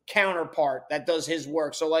defensive counterpart that does his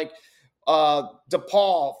work. So like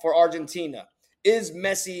DePaul for Argentina is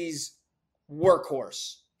Messi's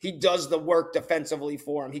workhorse. He does the work defensively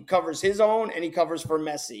for him. He covers his own and he covers for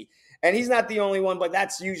Messi. And he's not the only one, but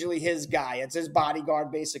that's usually his guy. It's his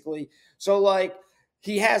bodyguard, basically. So like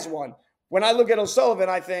he has one. When I look at O'Sullivan,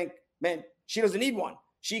 I think, man, she doesn't need one.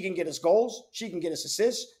 She can get us goals. She can get us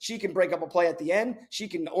assists. She can break up a play at the end. She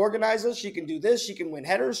can organize us. She can do this. She can win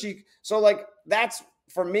headers. So, like, that's,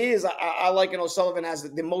 for me, is I like an O'Sullivan as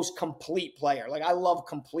the most complete player. Like, I love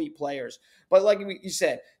complete players. But like you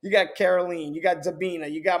said, you got Caroline, you got Dabina,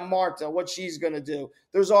 you got Marta, what she's going to do.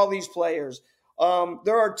 There's all these players.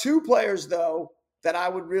 There are two players, though, that I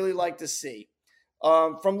would really like to see.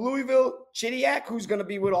 From Louisville, Chidiac, who's going to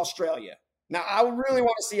be with Australia. Now, I really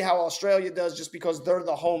want to see how Australia does just because they're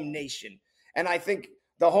the home nation. And I think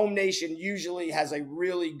the home nation usually has a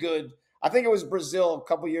really good – I think it was Brazil a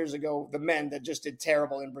couple years ago, the men that just did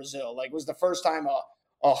terrible in Brazil. Like, it was the first time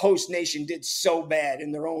a host nation did so bad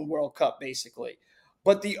in their own World Cup, basically.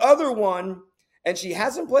 But the other one, and she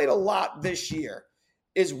hasn't played a lot this year,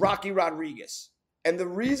 is Rocky Rodriguez. And the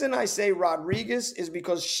reason I say Rodriguez is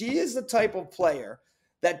because she is the type of player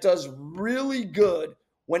that does really good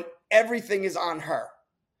when everything is on her.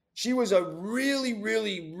 She was a really,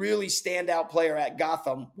 really, really standout player at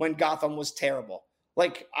Gotham when Gotham was terrible.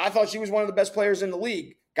 Like, I thought she was one of the best players in the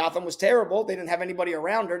league. Gotham was terrible. They didn't have anybody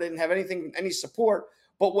around her. They didn't have any support.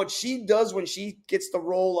 But what she does when she gets the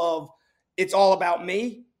role of it's all about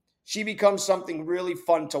me, she becomes something really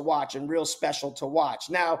fun to watch and real special to watch.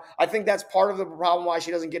 Now, I think that's part of the problem why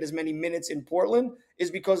she doesn't get as many minutes in Portland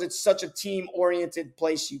is because it's such a team-oriented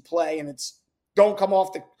place you play, and it's don't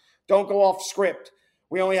go off script.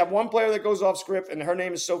 We only have one player that goes off script, and her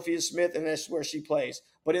name is Sophia Smith, and that's where she plays.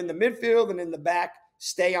 But in the midfield and in the back,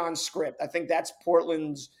 stay on script. I think that's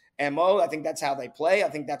Portland's MO. I think that's how they play. I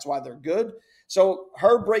think that's why they're good. So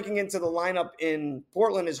her breaking into the lineup in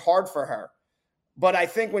Portland is hard for her. But I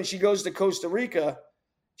think when she goes to Costa Rica,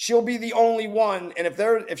 she'll be the only one. And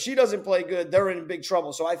if she doesn't play good, they're in big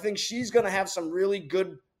trouble. So I think she's going to have some really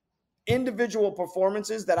good individual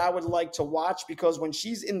performances that I would like to watch, because when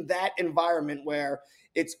she's in that environment where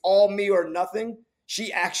it's all me or nothing,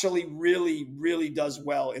 she actually really, really does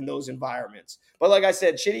well in those environments. But like I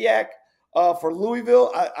said, Chidiac for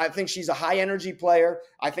Louisville, I think she's a high energy player.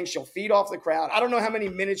 I think she'll feed off the crowd. I don't know how many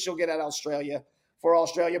minutes she'll get at Australia,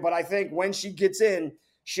 but I think when she gets in,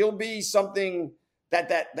 she'll be something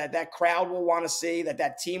that crowd will want to see,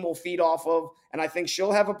 that team will feed off of. And I think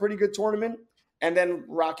she'll have a pretty good tournament. And then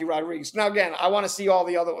Rocky Rodriguez. Now, again, I want to see all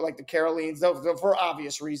the other, like the Carolines, for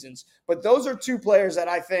obvious reasons. But those are two players that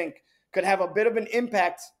I think could have a bit of an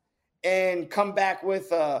impact and come back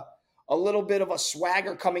with a little bit of a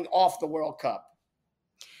swagger coming off the World Cup.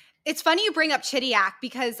 It's funny you bring up Chidiac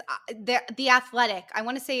because the Athletic, I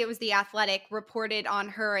want to say it was the Athletic, reported on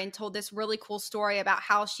her and told this really cool story about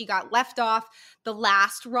how she got left off the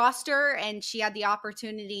last roster and she had the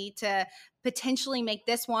opportunity to potentially make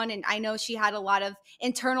this one. And I know she had a lot of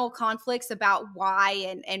internal conflicts about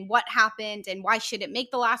why and what happened and why should it make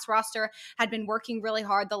the last roster, had been working really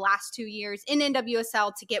hard the last 2 years in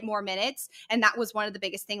NWSL to get more minutes. And that was one of the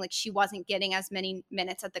biggest things. Like she wasn't getting as many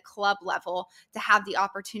minutes at the club level to have the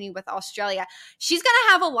opportunity with Australia. She's going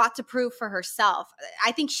to have a lot to prove for herself.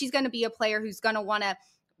 I think she's going to be a player who's going to want to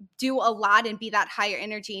do a lot and be that higher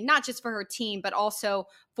energy, not just for her team, but also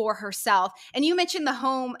for herself. And you mentioned the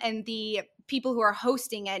home and the people who are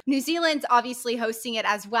hosting it. New Zealand's obviously hosting it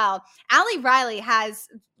as well. Ali Riley has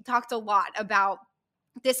talked a lot about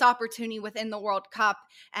this opportunity within the World Cup,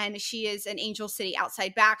 and she is an Angel City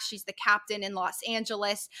outside back. She's the captain in Los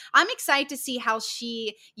Angeles. I'm excited to see how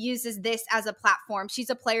she uses this as a platform. She's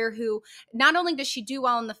a player who not only does she do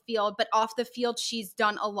well in the field, but off the field, she's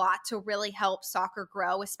done a lot to really help soccer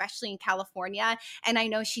grow, especially in California. And I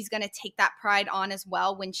know she's going to take that pride on as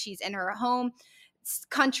well when she's in her home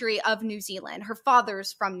country of New Zealand. Her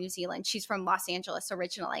father's from New Zealand. She's from Los Angeles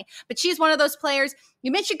originally, but she's one of those players.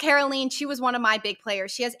 You mentioned Caroline. She was one of my big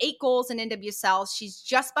players. She has 8 goals in NWSL. She's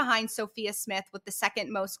just behind Sophia Smith with the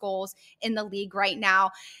second most goals in the league right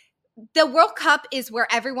now. The World Cup is where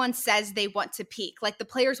everyone says they want to peak. Like the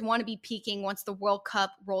players want to be peaking once the World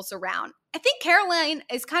Cup rolls around. I think Caroline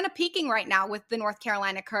is kind of peaking right now with the North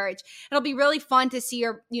Carolina Courage. It'll be really fun to see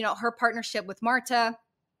her, her partnership with Marta,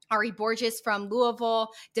 Ari Borges from Louisville,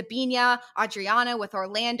 Dabinia, Adriana with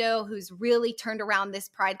Orlando, who's really turned around this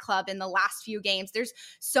Pride Club in the last few games. There's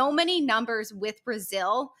so many numbers with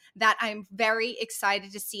Brazil that I'm very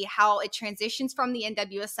excited to see how it transitions from the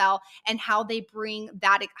NWSL and how they bring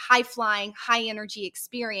that high-flying, high-energy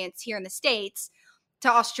experience here in the States to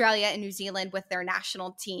Australia and New Zealand with their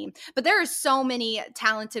national team. But there are so many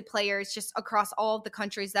talented players just across all of the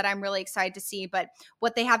countries that I'm really excited to see. But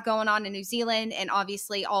what they have going on in New Zealand and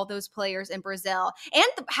obviously all those players in Brazil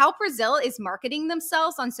and how Brazil is marketing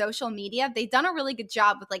themselves on social media, they've done a really good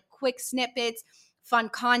job with like quick snippets, fun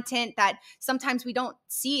content that sometimes we don't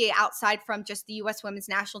see outside from just the U.S. women's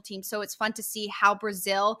national team. So it's fun to see how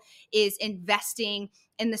Brazil is investing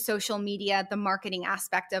in the social media, the marketing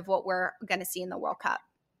aspect of what we're going to see in the World Cup.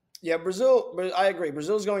 Yeah, Brazil, I agree.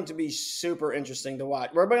 Brazil's going to be super interesting to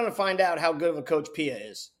watch. We're going to find out how good of a coach Pia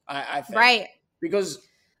is, I think. Right. Because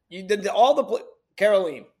all the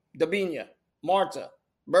Caroline, Dabinia, Marta,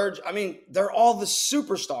 Burge, they're all the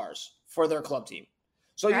superstars for their club team.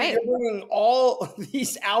 So you're bringing all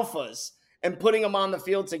these alphas and putting them on the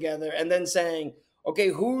field together and then saying, okay,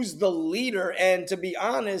 who's the leader? And to be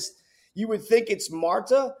honest, you would think it's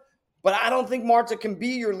Marta, but I don't think Marta can be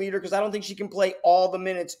your leader because I don't think she can play all the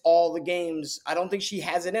minutes, all the games. I don't think she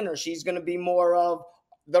has it in her. She's going to be more of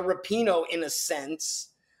the Rapinoe in a sense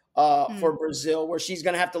for Brazil, where she's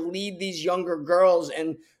going to have to lead these younger girls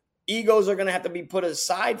and egos are going to have to be put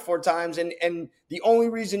aside for times. And the only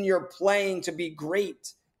reason you're playing to be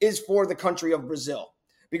great is for the country of Brazil.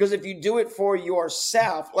 Because if you do it for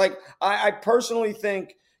yourself, like I personally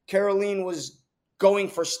think Caroline was going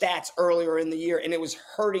for stats earlier in the year and it was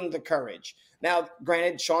hurting the Courage. Now,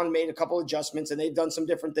 granted, Sean made a couple adjustments and they've done some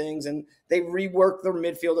different things and they reworked their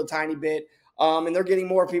midfield a tiny bit and they're getting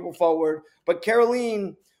more people forward. But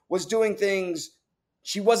Caroline was doing things.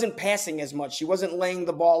 She wasn't passing as much. She wasn't laying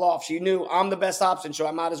the ball off. She knew I'm the best option, so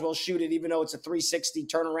I might as well shoot it, even though it's a 360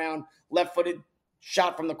 turnaround, left-footed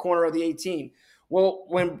shot from the corner of the 18. Well,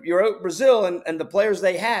 when you're out Brazil and the players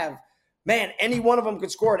they have, man, any one of them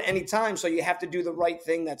could score at any time, so you have to do the right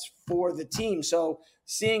thing that's for the team. So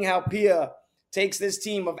seeing how Pia takes this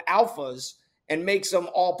team of alphas and makes them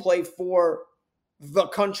all play for the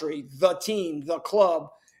country, the team, the club,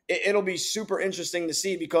 it'll be super interesting to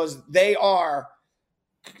see because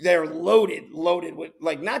they're loaded with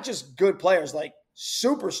like not just good players, like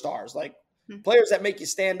superstars, like players that make you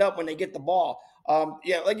stand up when they get the ball.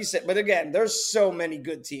 Yeah, like you said, but again, there's so many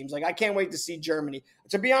good teams. Like I can't wait to see Germany.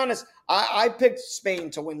 To be honest, I picked Spain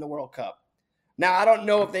to win the World Cup. Now I don't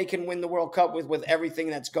know if they can win the World Cup with everything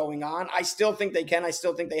that's going on. I still think they can. I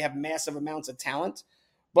still think they have massive amounts of talent.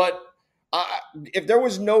 But uh, if there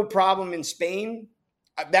was no problem in Spain,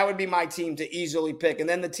 that would be my team to easily pick. And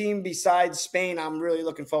then the team besides Spain, I'm really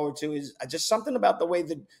looking forward to is just something about the way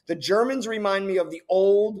the Germans remind me of the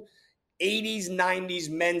old 80s, 90s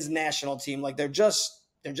men's national team. Like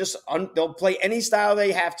they'll play any style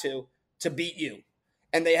they have to beat you.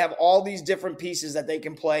 And they have all these different pieces that they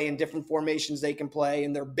can play and different formations they can play.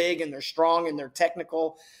 And they're big and they're strong and they're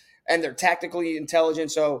technical and they're tactically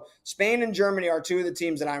intelligent. So Spain and Germany are two of the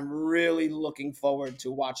teams that I'm really looking forward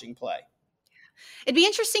to watching play. It'd be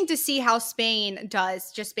interesting to see how Spain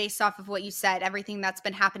does, just based off of what you said, everything that's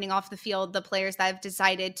been happening off the field, the players that have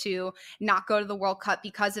decided to not go to the World Cup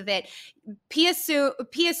because of it. Pia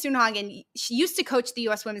Sundhagen, she used to coach the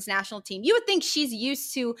U.S. women's national team. You would think she's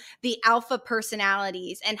used to the alpha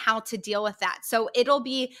personalities and how to deal with that. So it'll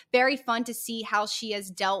be very fun to see how she has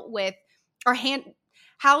dealt with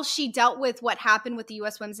how she dealt with what happened with the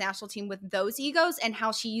U.S. women's national team with those egos and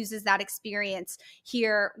how she uses that experience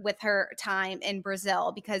here with her time in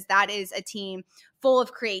Brazil, because that is a team full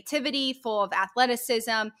of creativity, full of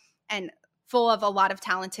athleticism, and full of a lot of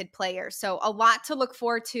talented players. So a lot to look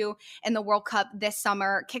forward to in the World Cup this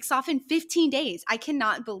summer. Kicks off in 15 days. I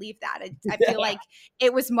cannot believe that. I feel like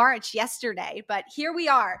it was March yesterday, but here we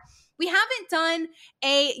are. We haven't done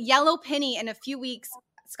a yellow penny in a few weeks,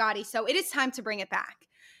 Scotty, so it is time to bring it back.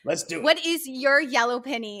 Let's do it. What is your yellow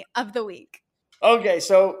penny of the week? Okay,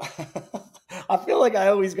 so I feel like I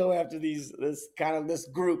always go after this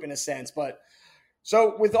group in a sense, but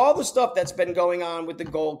so with all the stuff that's been going on with the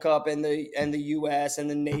Gold Cup and the US and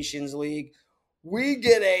the Nations League, we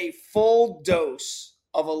get a full dose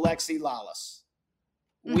of Alexi Lalas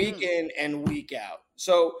week in and week out.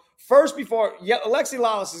 So first, Alexi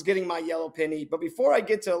Lalas is getting my yellow penny, but before I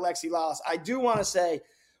get to Alexi Lalas, I do want to say,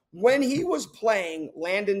 when he was playing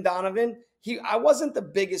Landon Donovan, I wasn't the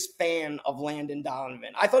biggest fan of Landon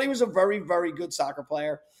Donovan. I thought he was a very, very good soccer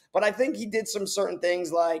player, but I think he did some certain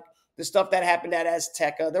things like the stuff that happened at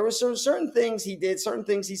Azteca. There were certain things he did, certain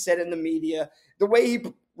things he said in the media, the way he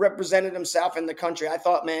represented himself in the country. I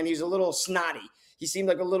thought, man, he's a little snotty. He seemed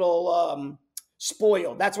like a little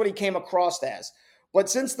spoiled. That's what he came across as. But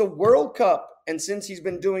since the World Cup and since he's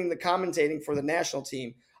been doing the commentating for the national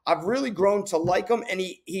team, I've really grown to like him, and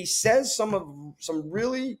he says some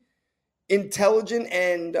really intelligent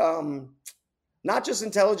and not just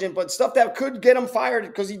intelligent, but stuff that could get him fired,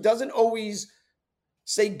 because he doesn't always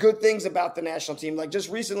say good things about the national team. Like just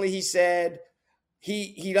recently he said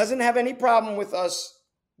he doesn't have any problem with us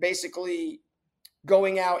basically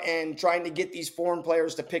going out and trying to get these foreign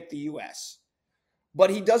players to pick the U.S., but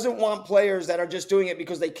he doesn't want players that are just doing it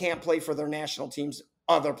because they can't play for their national teams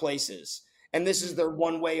other places. And this is their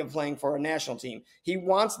one way of playing for a national team. He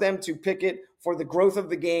wants them to pick it for the growth of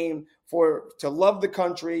the game, to love the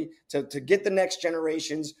country, to get the next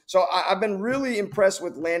generations. So I've been really impressed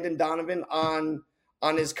with Landon Donovan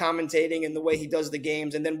on his commentating and the way he does the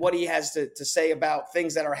games, and then what he has to say about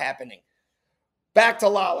things that are happening. Back to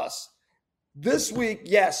Lalas. This week,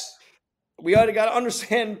 yes, we already got to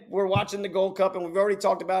understand we're watching the Gold Cup, and we've already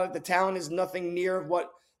talked about it. The talent is nothing near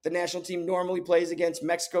what the national team normally plays against.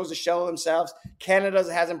 Mexico's a shell of themselves.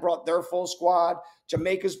 Canada hasn't brought their full squad.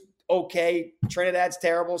 Jamaica's okay. Trinidad's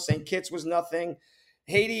terrible. St. Kitts was nothing.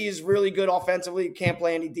 Haiti is really good offensively. Can't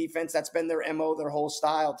play any defense. That's been their MO their whole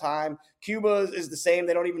style time. Cuba is the same.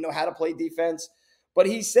 They don't even know how to play defense. But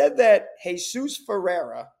he said that Jesus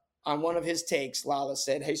Ferreira, on one of his takes, Lala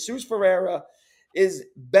said, Jesus Ferreira is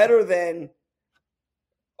better than,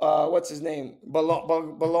 what's his name?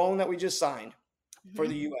 Balone that we just signed for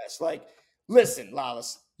the U.S. Like, listen,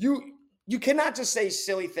 Lalas, you cannot just say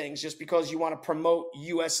silly things just because you want to promote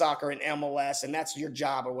U.S. soccer and MLS and that's your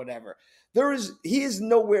job or whatever. He is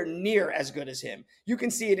nowhere near as good as him. You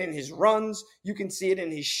can see it in his runs. You can see it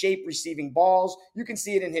in his shape receiving balls. You can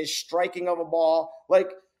see it in his striking of a ball.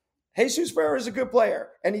 Like, Jesus Ferreira is a good player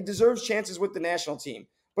and he deserves chances with the national team.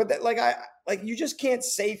 But you just can't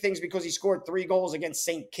say things because he scored 3 goals against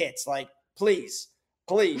St. Kitts. Like, please.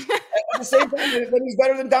 At the same time, that he's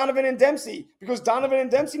better than Donovan and Dempsey, because Donovan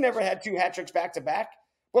and Dempsey never had 2 hat tricks back to back.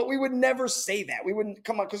 But we would never say that. We wouldn't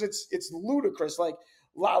come on, because it's ludicrous. Like,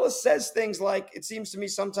 Lala says things like, it seems to me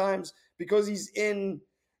sometimes, because he's in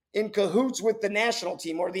cahoots with the national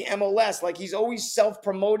team or the MLS, like he's always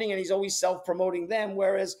self-promoting and he's always self-promoting them.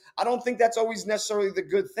 Whereas I don't think that's always necessarily the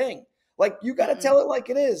good thing. Like, you got to tell it like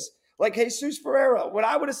it is. Like Jesus Ferreira, what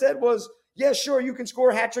I would have said was, Yeah, sure, you can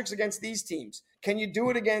score hat tricks against these teams. Can you do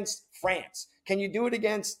it against France? Can you do it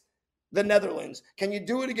against the Netherlands? Can you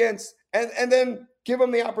do it against and then give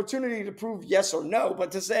him the opportunity to prove yes or no?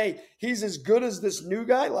 But to say he's as good as this new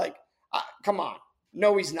guy, like, come on,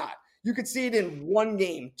 no, he's not. You could see it in one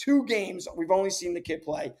game, 2 games. We've only seen the kid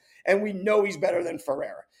play, and we know he's better than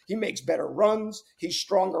Ferreira. He makes better runs. He's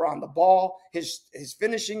stronger on the ball. His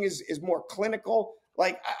finishing is more clinical.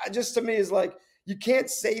 Like, just to me is like, you can't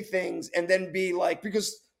say things and then be like,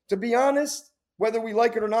 because to be honest, whether we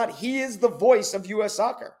like it or not, he is the voice of U.S.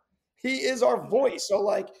 soccer. He is our voice. So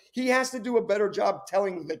like, he has to do a better job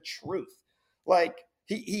telling the truth. Like,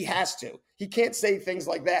 he has to. He can't say things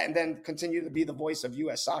like that and then continue to be the voice of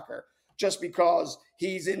U.S. soccer just because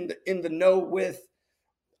he's in the know with,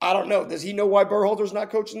 I don't know. Does he know why Berhalter's not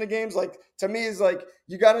coaching the games? Like, to me, is like,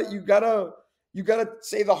 you gotta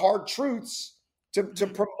say the hard truths to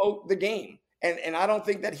promote the game. And I don't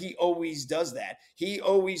think that he always does that. He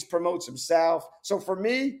always promotes himself. So for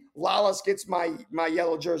me, Lalas gets my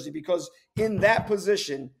yellow jersey because in that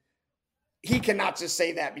position, he cannot just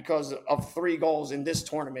say that because of 3 goals in this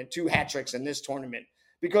tournament, 2 hat tricks in this tournament.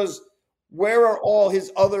 Because where are all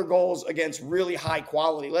his other goals against really high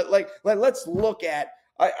quality? Let's look at.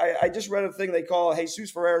 I just read a thing they call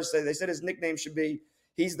Jesus Ferreira. They said his nickname should be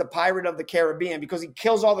he's the Pirate of the Caribbean because he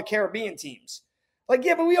kills all the Caribbean teams. Like,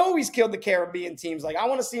 yeah, but we always killed the Caribbean teams. Like, I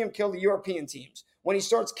want to see him kill the European teams. When he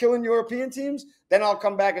starts killing European teams, then I'll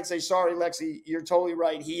come back and say, sorry, Lexi, you're totally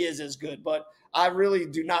right. He is as good. But I really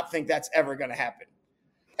do not think that's ever going to happen.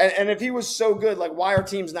 And if he was so good, like, why are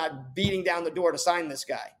teams not beating down the door to sign this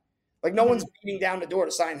guy? Like, no one's beating down the door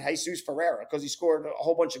to sign Jesus Ferreira because he scored a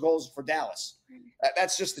whole bunch of goals for Dallas.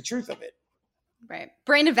 That's just the truth of it. Right.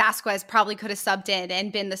 Brandon Vasquez probably could have subbed in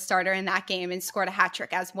and been the starter in that game and scored a hat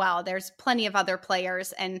trick as well. There's plenty of other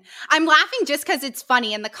players. And I'm laughing just because it's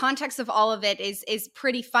funny. And the context of all of it is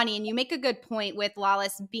pretty funny. And you make a good point with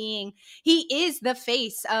Lalas being, he is the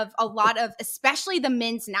face of a lot of, especially the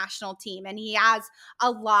men's national team. And he has a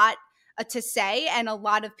lot to say, and a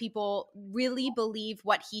lot of people really believe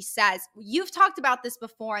what he says. You've talked about this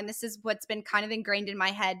before, and this is what's been kind of ingrained in my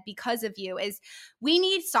head because of you, is we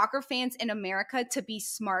need soccer fans in America to be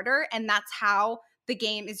smarter, and that's how the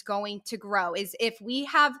game is going to grow, is if we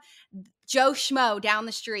have Joe Schmo down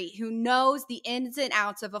the street who knows the ins and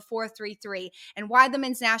outs of a 4-3-3 and why the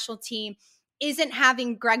men's national team isn't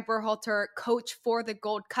having Greg Berhalter coach for the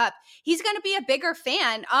Gold Cup, he's going to be a bigger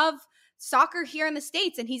fan of soccer here in the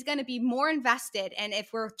States, and he's going to be more invested. And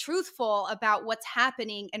if we're truthful about what's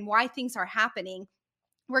happening and why things are happening,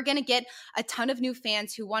 we're going to get a ton of new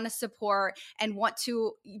fans who want to support and want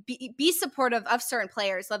to be supportive of certain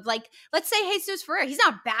players. Like, let's say Jesus Ferreira, he's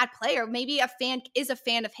not a bad player. Maybe a fan is a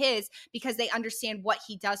fan of his because they understand what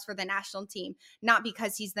he does for the national team, not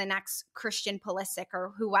because he's the next Christian Pulisic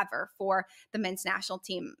or whoever for the men's national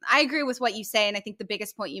team. I agree with what you say, and I think the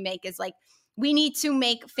biggest point you make is like, we need to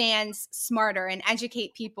make fans smarter and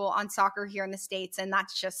educate people on soccer here in the States, and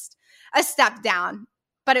that's just a step down.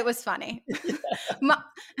 But it was funny. My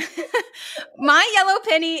yellow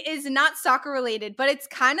penny is not soccer related, but it's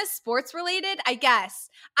kind of sports related, I guess.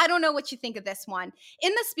 I don't know what you think of this one.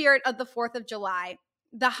 In the spirit of the 4th of July,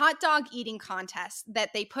 the hot dog eating contest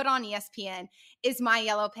that they put on ESPN is my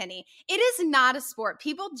yellow penny. It is not a sport.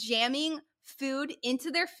 People jamming food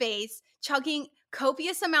into their face, chugging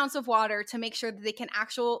copious amounts of water to make sure that they can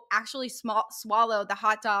actually swallow the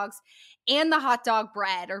hot dogs and the hot dog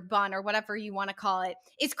bread or bun or whatever you want to call it.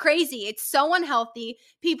 It's crazy. It's so unhealthy.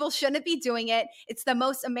 People shouldn't be doing it. It's the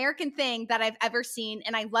most American thing that I've ever seen,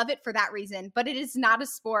 and I love it for that reason, but it is not a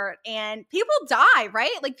sport, and people die,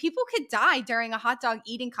 right? Like, people could die during a hot dog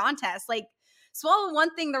eating contest. Like, swallow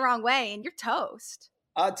one thing the wrong way and you're toast.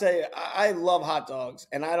 I'll tell you, I love hot dogs,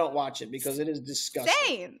 and I don't watch it because it is disgusting.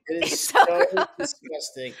 Same. It is so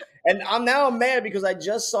disgusting. And I'm mad because I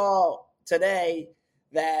just saw today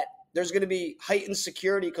that there's going to be heightened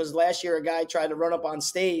security because last year a guy tried to run up on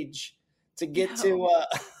stage to get to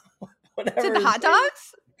whatever. To the hot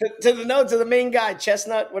dogs? To the main guy,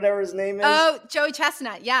 Chestnut, whatever his name is. Oh, Joey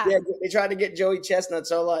Chestnut, yeah. Yeah, they tried to get Joey Chestnut.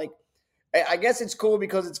 So, like, I guess it's cool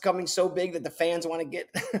because it's coming so big that the fans want to get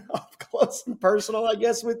up close and personal, I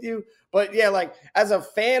guess, with you. But yeah, like, as a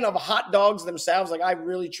fan of hot dogs themselves, like, I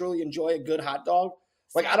really, truly enjoy a good hot dog.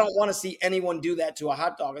 Like, I don't want to see anyone do that to a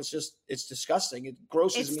hot dog. It's disgusting. It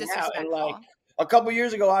grosses me out. And like, a couple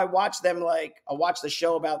years ago, I watched the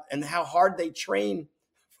show about and how hard they train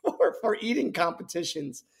for eating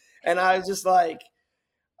competitions. And I was just like,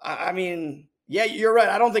 I mean, yeah, you're right.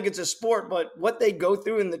 I don't think it's a sport, but what they go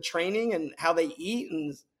through in the training and how they eat,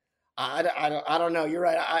 and I don't know. You're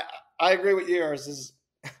right. I agree with yours.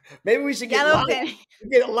 Maybe we should get Yellow Lala. penny.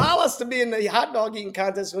 Allow us to be in the hot dog eating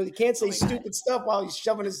contest so he can't Oh say my God. stupid stuff while he's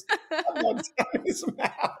shoving his hot dog down his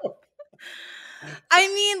mouth. I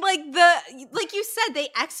mean, like you said, they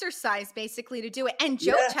exercise basically to do it. And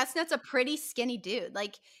Joe Yeah. Chestnut's a pretty skinny dude.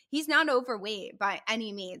 Like, he's not overweight by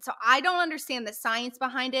any means. So I don't understand the science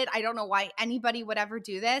behind it. I don't know why anybody would ever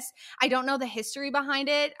do this. I don't know the history behind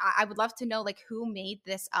it. I would love to know like who made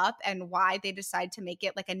this up and why they decided to make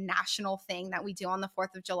it like a national thing that we do on the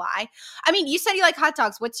 4th of July. I mean, you said you like hot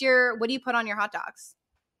dogs. What do you put on your hot dogs?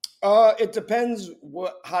 It depends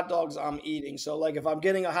what hot dogs I'm eating. So, like, if I'm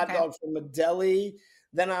getting a hot Okay. dog from a deli,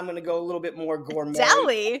 then I'm gonna go a little bit more gourmet.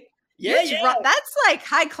 Deli? Yeah, yeah. That's like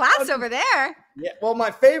high class over there. Yeah. Well,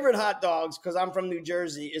 my favorite hot dogs, because I'm from New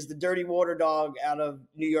Jersey, is the dirty water dog out of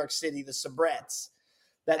New York City, the Sabrettes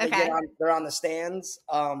that they get Okay. on. They're on the stands.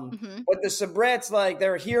 Mhm. But the Sabrettes, like,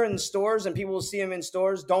 they're here in stores, and people will see them in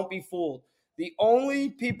stores. Don't be fooled. The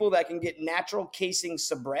only people that can get natural casing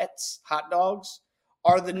Sabrettes hot dogs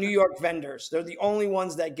are the New York vendors. They're the only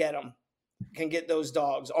ones that can get those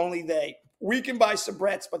dogs. Only they. We can buy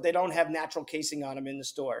Sabrettes, but they don't have natural casing on them in the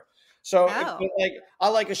store. So, Oh. I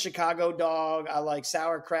like a Chicago dog. I like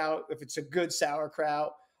sauerkraut if it's a good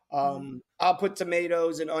sauerkraut. I'll put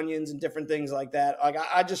tomatoes and onions and different things like that. Like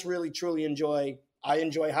I just really truly enjoy. I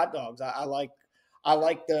enjoy hot dogs. I like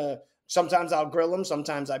the. Sometimes I'll grill them.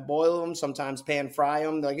 Sometimes I boil them. Sometimes pan fry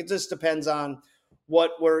them. Like it just depends on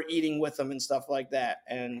what we're eating with them and stuff like that.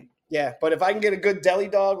 And yeah, but if I can get a good deli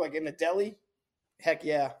dog, like in a deli, heck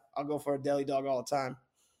yeah, I'll go for a deli dog all the time.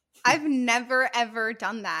 I've never ever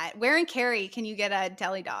done that. Where in Cary can you get a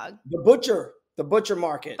deli dog? The butcher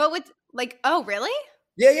market. But with like, oh, really?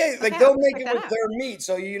 Yeah, yeah. Like Okay, I'll they'll have to make check it that with out. their meat.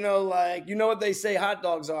 So like what they say hot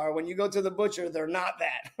dogs are. When you go to the butcher, they're not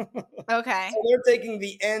that. Okay. So they're taking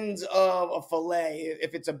the ends of a fillet.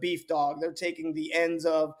 If it's a beef dog, they're taking the ends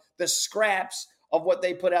of the scraps of what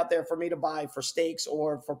they put out there for me to buy for steaks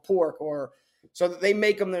or for pork, or so that they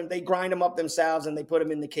make them. They grind them up themselves and they put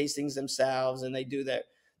them in the casings themselves, and they do that.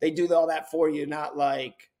 They do all that for you, not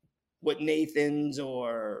like what Nathan's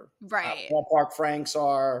or Right. Ballpark Franks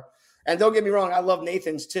are. And don't get me wrong, I love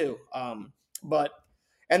Nathan's too. But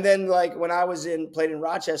and then like when I was played in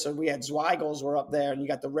Rochester, we had Zweigels were up there, and you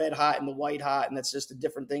got the red hot and the white hot, and that's just the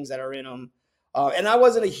different things that are in them. And I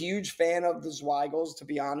wasn't a huge fan of the Zweigels, to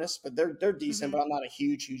be honest, but they're decent. Mhm. But I'm not a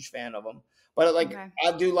huge fan of them. But like Okay.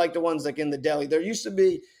 I do like the ones like in the deli. There used to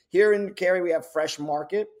be here in Cary, we have Fresh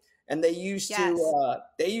Market, and they used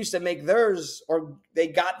Yes. to make theirs, or they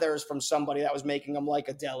got theirs from somebody that was making them like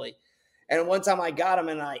a deli. And one time I got them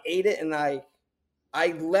and I ate it, and I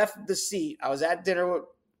left the seat. I was at dinner with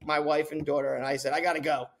my wife and daughter, and I said, I got to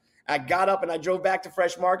go. I got up and I drove back to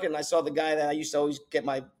Fresh Market, and I saw the guy that I used to always get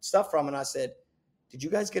my stuff from. And I said, did you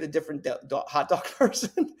guys get a different hot dog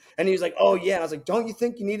person? And he was like, oh, yeah. And I was like, don't you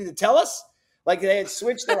think you needed to tell us? Like they had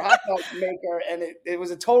switched their hot dog maker, and it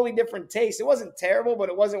was a totally different taste. It wasn't terrible, but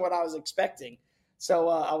it wasn't what I was expecting. So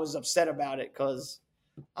I was upset about it because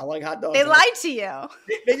I like hot dogs. They lied to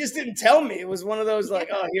you. They just didn't tell me. It was one of those like,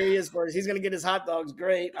 oh, here he is first. He's going to get his hot dogs.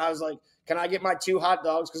 Great. I was like, can I get my 2 hot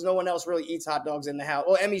dogs? Because no one else really eats hot dogs in the house.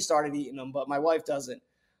 Well, Emmy started eating them, but my wife doesn't.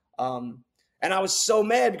 And I was so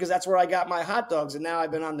mad because that's where I got my hot dogs. And now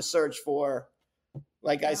I've been on the search for,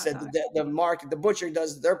 like I said, the market, the butcher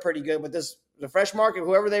does, they're pretty good. But the Fresh Market,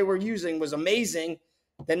 whoever they were using was amazing.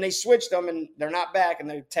 Then they switched them and they're not back, and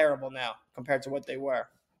they're terrible now compared to what they were.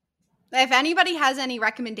 If anybody has any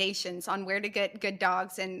recommendations on where to get good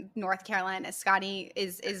dogs in North Carolina, Scotty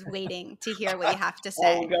is waiting to hear what you have to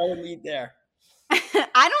say. I'll go and eat there.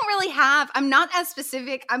 I don't really I'm not as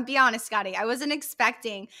specific. I'm be honest, Scotty. I wasn't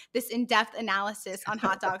expecting this in-depth analysis on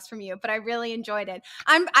hot dogs from you, but I really enjoyed it.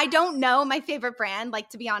 I don't know my favorite brand. Like,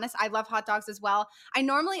 to be honest, I love hot dogs as well. I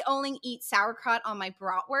normally only eat sauerkraut on my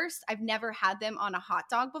bratwurst. I've never had them on a hot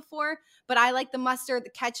dog before, but I like the mustard, the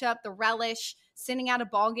ketchup, the relish, sitting at a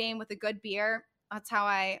ball game with a good beer. That's how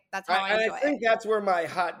I enjoy I think that's where my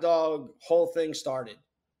hot dog whole thing started.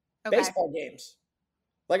 Okay. Baseball games.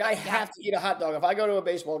 Like I have to eat a hot dog. If I go to a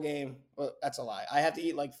baseball game, well, that's a lie. I have to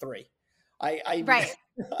eat like 3. Right.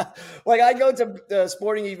 Like I go to the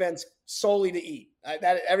sporting events solely to eat.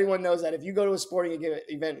 That everyone knows that if you go to a sporting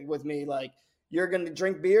event with me, like you're going to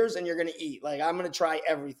drink beers and you're going to eat. Like I'm going to try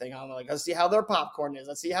everything. I'm like, let's see how their popcorn is.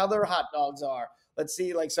 Let's see how their hot dogs are. Let's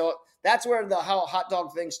see, like, so that's where how hot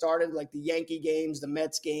dog thing started. Like the Yankee games, the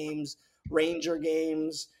Mets games, Ranger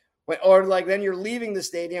games, or like then you're leaving the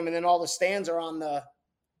stadium and then all the stands are on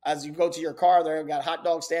as you go to your car, they've got hot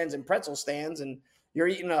dog stands and pretzel stands, and you're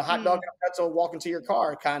eating a hot dog and a pretzel walking to your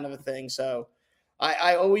car kind of a thing. So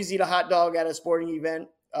I always eat a hot dog at a sporting event.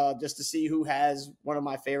 just to see who has one of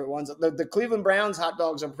my favorite ones. The Cleveland Browns hot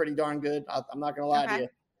dogs are pretty darn good. I'm not going to lie to you.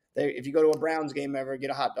 If you go to a Browns game ever, get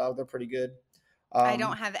a hot dog. They're pretty good. I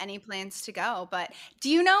don't have any plans to go, but do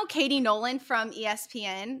you know Katie Nolan from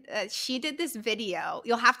ESPN? She did this video.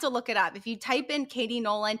 You'll have to look it up. If you type in Katie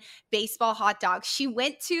Nolan baseball hot dogs, she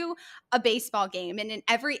went to a baseball game, and in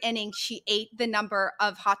every inning, she ate the number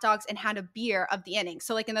of hot dogs and had a beer of the inning.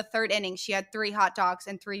 So like in the third inning, she had 3 hot dogs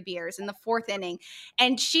and 3 beers. In the fourth inning,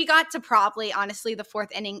 and she got to probably, honestly, the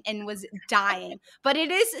fourth inning and was dying. But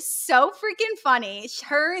it is so freaking funny.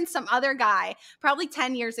 Her and some other guy, probably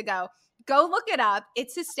 10 years ago, go look it up.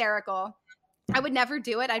 It's hysterical. I would never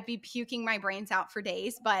do it. I'd be puking my brains out for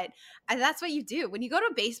days, but that's what you do. When you go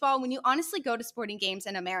to baseball, when you honestly go to sporting games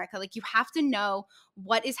in America, like you have to know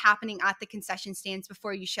what is happening at the concession stands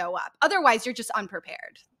before you show up. Otherwise, you're just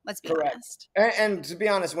unprepared. Let's be honest. And to be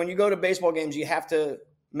honest, when you go to baseball games, you have to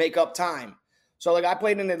make up time. So like I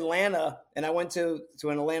played in Atlanta and I went to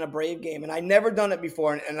an Atlanta Brave game and I'd never done it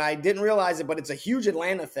before and I didn't realize it, but it's a huge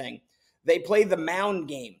Atlanta thing. They play the mound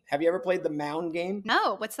game. Have you ever played the mound game?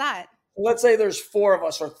 No, what's that? Let's say there's 4 of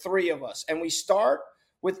us or 3 of us, and we start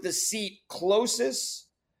with the seat closest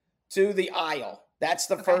to the aisle. That's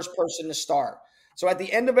the first person to start. So at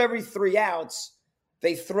the end of every 3 outs,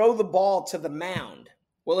 they throw the ball to the mound.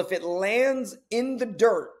 Well, if it lands in the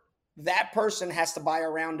dirt, that person has to buy a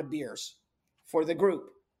round of beers for the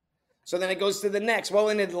group. So then it goes to the next. Well,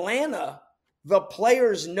 in Atlanta, the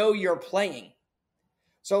players know you're playing.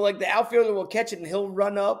 So, like, the outfielder will catch it, and he'll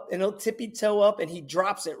run up, and he'll tippy-toe up, and he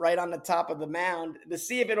drops it right on the top of the mound to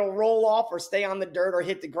see if it'll roll off or stay on the dirt or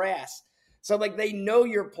hit the grass. So, like, they know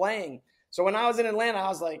you're playing. So, when I was in Atlanta, I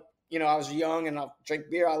was like, I was young, and I'll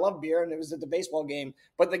drink beer. I love beer, and it was at the baseball game.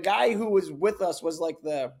 But the guy who was with us was, like,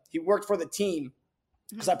 he worked for the team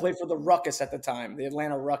because I played for the Ruckus at the time, the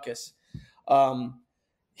Atlanta Ruckus.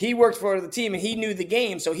 He worked for the team, and he knew the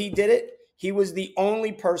game, so he did it. He was the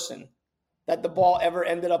only person that the ball ever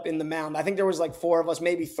ended up in the mound. I think there was like 4 of us,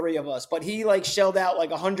 maybe 3 of us, but he like shelled out like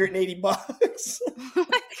 $180. Oh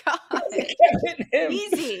my God.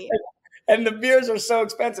 Easy. And the beers are so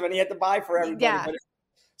expensive and he had to buy for everybody. Yeah.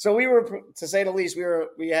 So we were, to say the least,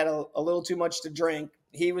 we had a little too much to drink.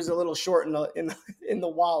 He was a little short in the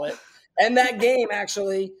wallet. And that game,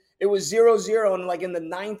 actually, it was 0-0. And like in the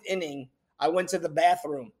 9th inning, I went to the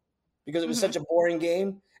bathroom because it was such a boring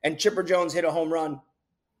game. And Chipper Jones hit a home run.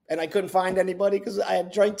 And I couldn't find anybody because I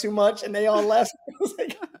had drank too much and they all left.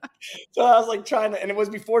 So I was like trying to, and it was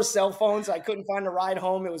before cell phones. So I couldn't find a ride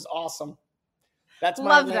home. It was awesome.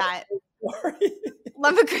 Love that.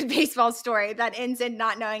 Love a good baseball story that ends in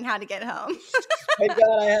not knowing how to get home. Thank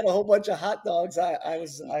God I had a whole bunch of hot dogs.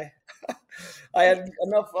 I had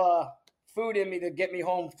enough food in me to get me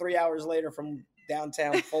home 3 hours later from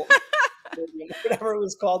downtown Fulton, whatever it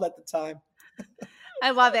was called at the time. I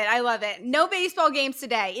love it. I love it. No baseball games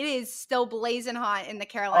today. It is still blazing hot in the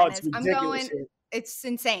Carolinas. It's ridiculous. It's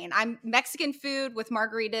insane. Mexican food with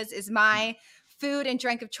margaritas is my food and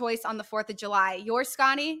drink of choice on the 4th of July. Yours,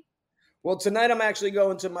 Scotty? Well, tonight I'm actually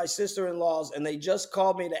going to my sister-in-law's, and they just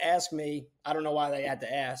called me to ask me. I don't know why they had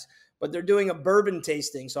to ask, but they're doing a bourbon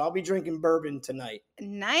tasting, so I'll be drinking bourbon tonight.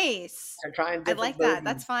 Nice. They're trying I like that.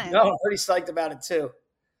 That's fun. No, I'm pretty psyched about it too.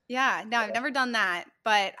 Yeah, no, I've never done that,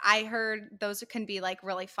 but I heard those can be like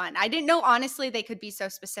really fun. I didn't know, honestly, they could be so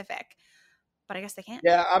specific, but I guess they can.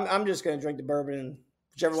 Yeah, I'm just going to drink the bourbon and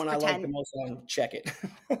whichever one I like the most, I'll check it.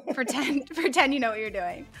 Pretend you know what you're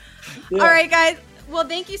doing. Yeah. All right, guys. Well,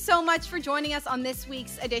 thank you so much for joining us on this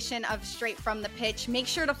week's edition of Straight from the Pitch. Make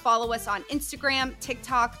sure to follow us on Instagram,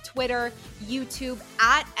 TikTok, Twitter, YouTube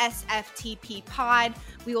at SFTP Pod.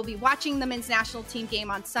 We will be watching the men's national team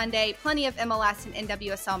game on Sunday. Plenty of MLS and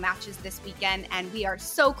NWSL matches this weekend, and we are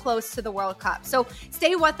so close to the World Cup. So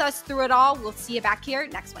stay with us through it all. We'll see you back here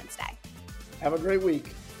next Wednesday. Have a great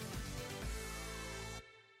week.